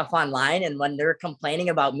read the stuff online, and when they're complaining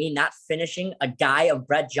about me not finishing a guy of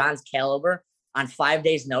Brett Johns' caliber on 5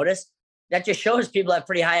 days notice, that just shows people have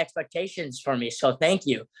pretty high expectations for me. So thank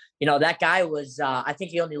you. That guy was, I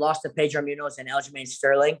think he only lost to Pedro Munoz and Aljamain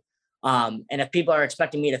Sterling. And if people are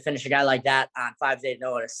expecting me to finish a guy like that on 5 days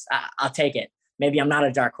notice, I'll take it. Maybe I'm not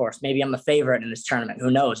a dark horse. Maybe I'm a favorite in this tournament.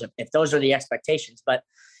 Who knows if those are the expectations. But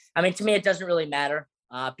I mean, to me, it doesn't really matter.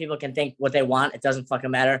 People can think what they want. It doesn't fucking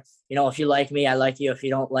matter. If you like me, I like you. If you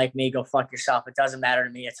don't like me, go fuck yourself. It doesn't matter to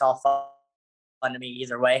me. It's all fun to me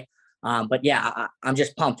either way. But yeah, I'm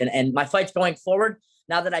just pumped. And my fights going forward,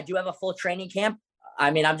 now that I do have a full training camp, I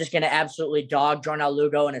mean, I'm just going to absolutely dog Jornal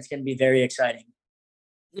Lugo, and it's going to be very exciting.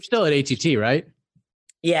 You're still at ATT, right?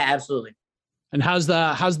 Yeah, absolutely. And how's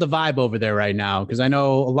the vibe over there right now? Because I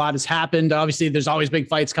know a lot has happened. Obviously, there's always big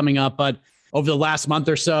fights coming up, but over the last month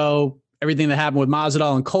or so, everything that happened with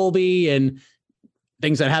Masvidal and Colby and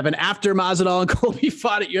things that happened after Masvidal and Colby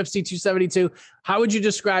fought at UFC 272, how would you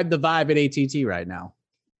describe the vibe at ATT right now?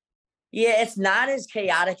 Yeah, it's not as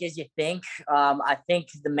chaotic as you think. I think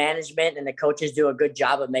the management and the coaches do a good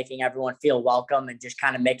job of making everyone feel welcome and just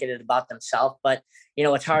kind of making it about themselves. But,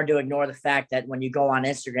 it's hard to ignore the fact that when you go on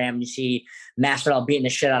Instagram, you see Masvidal beating the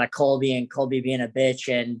shit out of Colby and Colby being a bitch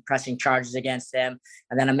and pressing charges against him.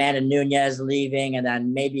 And then Amanda Nunes leaving, and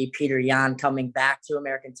then maybe Peter Yan coming back to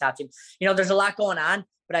American Top Team. There's a lot going on,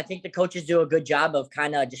 but I think the coaches do a good job of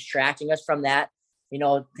kind of distracting us from that,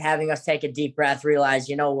 having us take a deep breath, realize,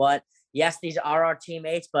 what? Yes, these are our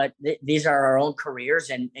teammates, but these are our own careers,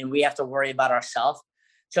 and we have to worry about ourselves.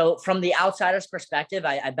 So from the outsider's perspective,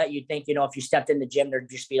 I bet you'd think, if you stepped in the gym, there'd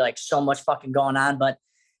just be like so much fucking going on. But,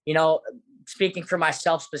 speaking for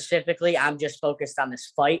myself specifically, I'm just focused on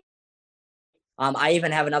this fight. I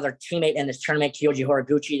even have another teammate in this tournament, Kyoji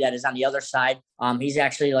Horiguchi, that is on the other side. He's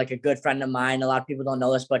actually like a good friend of mine. A lot of people don't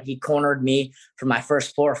know this, but he cornered me for my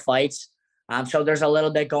first 4 fights. So there's a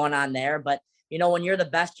little bit going on there, but when you're the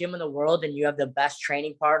best gym in the world and you have the best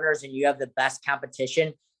training partners and you have the best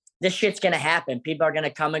competition, this shit's going to happen. People are going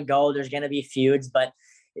to come and go. There's going to be feuds, but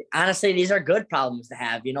honestly, these are good problems to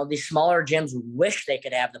have. These smaller gyms wish they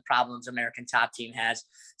could have the problems American Top Team has.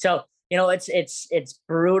 So, it's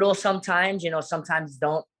brutal sometimes, sometimes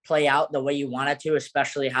don't play out the way you want it to,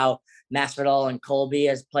 especially how Masvidal and Colby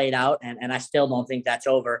has played out. And I still don't think that's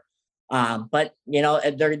over. But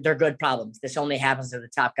they're good problems. This only happens to the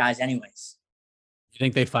top guys anyways. Do you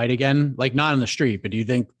think they fight again? Like, not on the street, but do you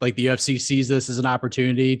think like the UFC sees this as an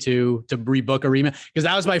opportunity to rebook a rematch? Because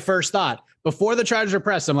that was my first thought before the charges were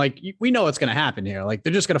pressed. I'm like, we know what's going to happen here. Like,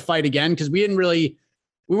 they're just going to fight again, because we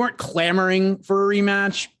weren't clamoring for a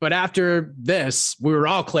rematch. But after this, we were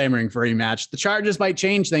all clamoring for a rematch. The charges might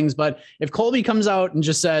change things, but if Colby comes out and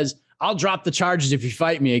just says, I'll drop the charges if you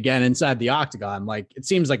fight me again inside the octagon, like, it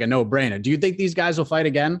seems like a no-brainer. Do you think these guys will fight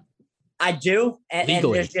again? I do, and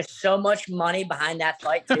there's just so much money behind that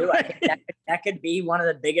fight too. I think that could be one of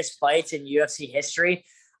the biggest fights in UFC history.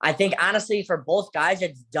 I think, honestly, for both guys,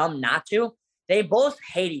 it's dumb not to. They both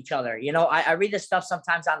hate each other. I read this stuff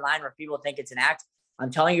sometimes online where people think it's an act.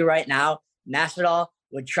 I'm telling you right now, Masvidal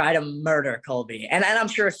would try to murder Colby, and I'm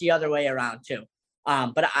sure it's the other way around too.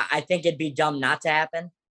 But I think it'd be dumb not to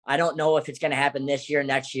happen. I don't know if it's going to happen this year,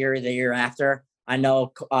 next year, the year after. I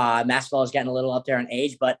know Masvidal is getting a little up there in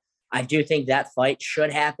age, but I do think that fight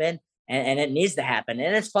should happen, and it needs to happen.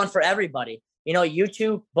 And it's fun for everybody. You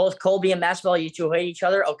two, both Colby and Masvidal, you two hate each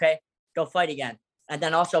other. Okay, go fight again. And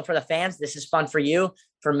then also for the fans, this is fun for you,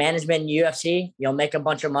 for management in UFC. You'll make a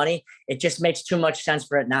bunch of money. It just makes too much sense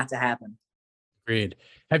for it not to happen. Agreed.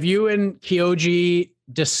 Have you and Kyoji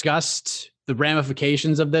discussed the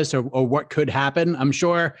ramifications of this or what could happen? I'm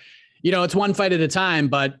sure, it's one fight at a time,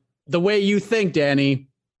 but the way you think, Danny,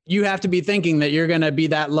 you have to be thinking that you're going to be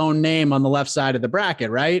that lone name on the left side of the bracket,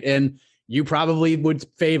 right? And you probably would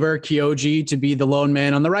favor Kyoji to be the lone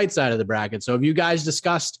man on the right side of the bracket. So have you guys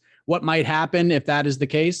discussed what might happen if that is the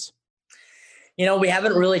case? We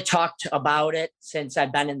haven't really talked about it since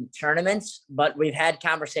I've been in the tournaments, but we've had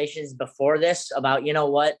conversations before this about,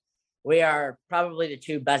 we are probably the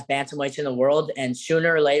 2 best bantamweights in the world, and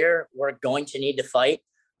sooner or later we're going to need to fight.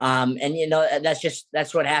 And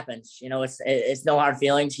that's what happens. It's no hard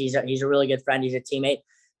feelings. He's a really good friend. He's a teammate,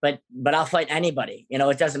 but I'll fight anybody.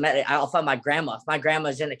 It doesn't matter. I'll fight my grandma. If my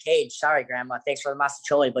grandma's in a cage, sorry, grandma, thanks for the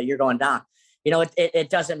mastacholi, but you're going down. It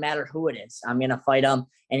doesn't matter who it is. I'm going to fight him.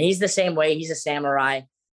 And he's the same way. He's a samurai.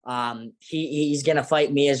 He's going to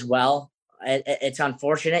fight me as well. It's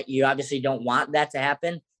unfortunate. You obviously don't want that to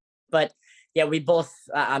happen, but yeah,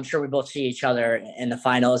 I'm sure we both see each other in the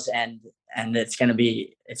finals, and it's still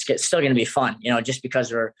going to be fun, just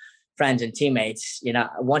because we're friends and teammates.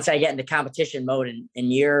 Once I get into competition mode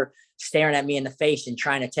and you're staring at me in the face and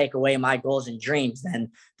trying to take away my goals and dreams, then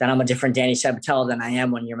I'm a different Danny Sabatello than I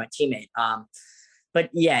am when you're my teammate. But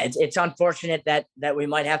yeah, it's unfortunate that we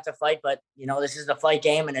might have to fight, but this is the fight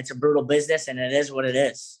game and it's a brutal business, and it is what it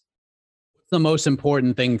is. What's the most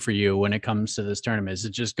important thing for you when it comes to this tournament? Is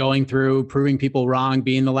it just going through, proving people wrong,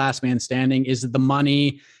 being the last man standing? Is it the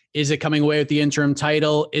money? Is it coming away with the interim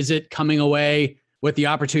title? Is it coming away with the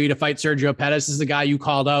opportunity to fight Sergio Pettis? This is the guy you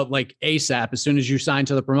called out like ASAP. As soon as you signed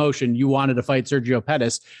to the promotion, you wanted to fight Sergio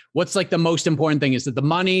Pettis. What's like the most important thing? Is it the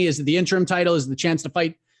money? Is it the interim title? Is it the chance to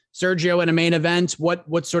fight Sergio in a main event?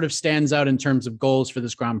 What sort of stands out in terms of goals for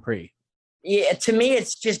this Grand Prix? Yeah, to me,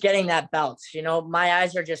 it's just getting that belt. My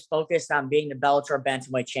eyes are just focused on being the Bellator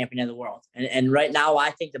bantamweight champion of the world. And right now, I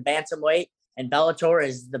think the bantamweight and Bellator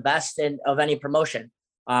is the best of any promotion.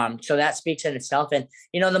 So that speaks in itself. And,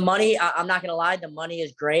 the money, I'm not going to lie, the money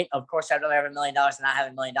is great. Of course, I'd rather have $1 million than not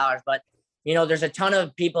have $1 million. But, there's a ton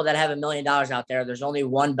of people that have $1 million out there. There's only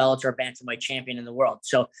one Bellator bantamweight champion in the world.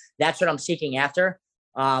 So that's what I'm seeking after.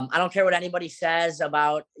 I don't care what anybody says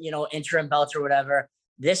about, interim belts or whatever.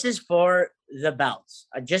 This is for the belts.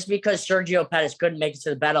 Just because Sergio Pettis couldn't make it to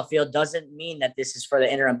the battlefield doesn't mean that this is for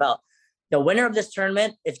the interim belt. The winner of this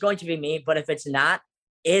tournament, it's going to be me, but if it's not,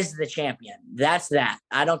 is the champion. That's that.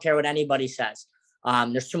 I don't care what anybody says.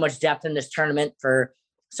 There's too much depth in this tournament for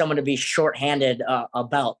someone to be shorthanded a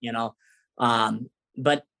belt,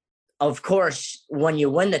 but of course, when you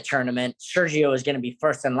win the tournament, Sergio is going to be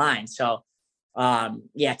first in line. So, to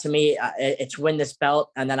me, it's win this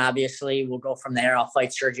belt, and then obviously we'll go from there. I'll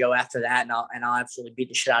fight Sergio after that, and I'll absolutely beat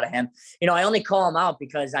the shit out of him. I only call him out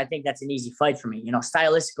because I think that's an easy fight for me.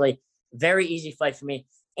 Stylistically, very easy fight for me,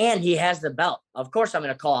 and he has the belt. Of course, I'm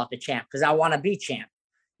going to call out the champ because I want to be champ.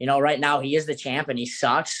 Right now he is the champ and he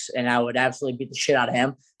sucks, and I would absolutely beat the shit out of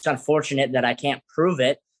him. It's unfortunate that I can't prove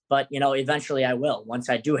it, but eventually I will once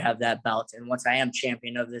I do have that belt and once I am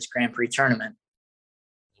champion of this Grand Prix tournament.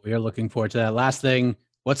 We are looking forward to that. Last thing,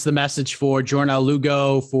 what's the message for Jornal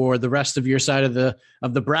Lugo, for the rest of your side of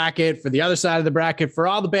the bracket, for the other side of the bracket, for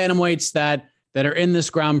all the bantamweights that are in this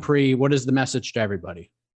Grand Prix? What is the message to everybody?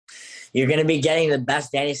 You're going to be getting the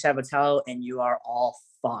best Danny Sabatello, and you are all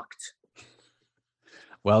fucked.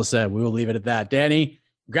 Well said. We will leave it at that. Danny,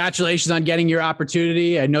 congratulations on getting your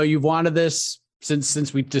opportunity. I know you've wanted this since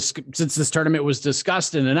this tournament was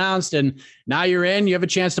discussed and announced, and now you're in. You have a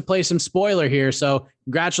chance to play some spoiler here. So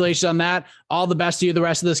congratulations on that. All the best to you the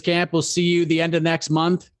rest of this camp. We'll see you the end of next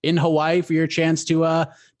month in Hawaii for your chance to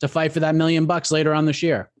fight for that $1 million later on this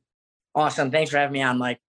year. Awesome. Thanks for having me on,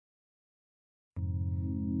 Mike.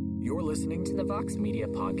 You're listening to the Vox Media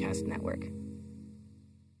Podcast Network.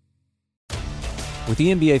 With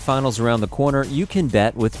the NBA Finals around the corner, you can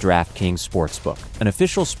bet with DraftKings Sportsbook, an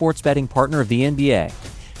official sports betting partner of the NBA.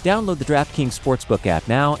 Download the DraftKings Sportsbook app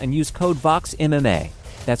now and use code VOXMMA.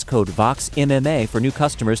 That's code VOXMMA for new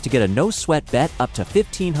customers to get a no-sweat bet up to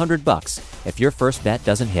 $1,500 if your first bet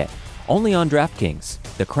doesn't hit. Only on DraftKings.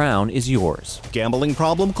 The crown is yours. Gambling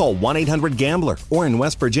problem? Call 1-800-GAMBLER. Or in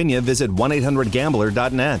West Virginia, visit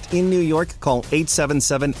 1-800-GAMBLER.net. In New York, call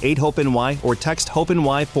 877-8-HOPE-NY or text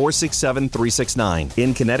HOPE-NY 467-369.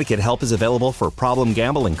 In Connecticut, help is available for problem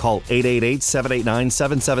gambling. Call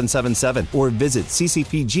 888-789-7777 or visit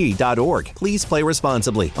ccpg.org. Please play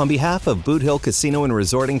responsibly. On behalf of Boot Hill Casino and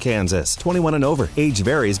Resort in Kansas, 21 and over. Age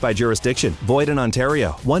varies by jurisdiction. Void in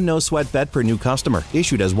Ontario. One no-sweat bet per new customer.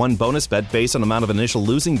 Issued as one bonus bet based on amount of initial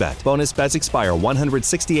losing bet. Bonus bets expire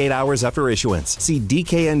 168 hours after issuance. See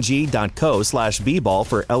dkng.co/bball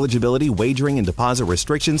for eligibility, wagering, and deposit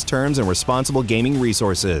restrictions, terms, and responsible gaming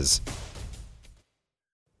resources.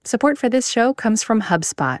 Support for this show comes from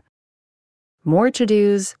HubSpot. More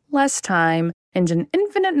to-dos, less time, and an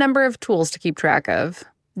infinite number of tools to keep track of.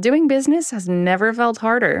 Doing business has never felt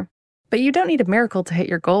harder. But you don't need a miracle to hit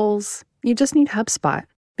your goals. You just need HubSpot.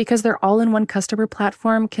 Because their all-in-one customer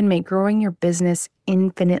platform can make growing your business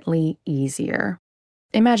infinitely easier.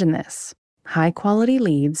 Imagine this: high-quality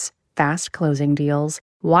leads, fast closing deals,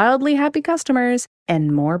 wildly happy customers,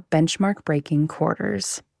 and more benchmark-breaking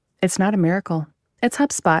quarters. It's not a miracle. It's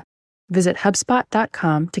HubSpot. Visit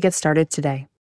HubSpot.com to get started today.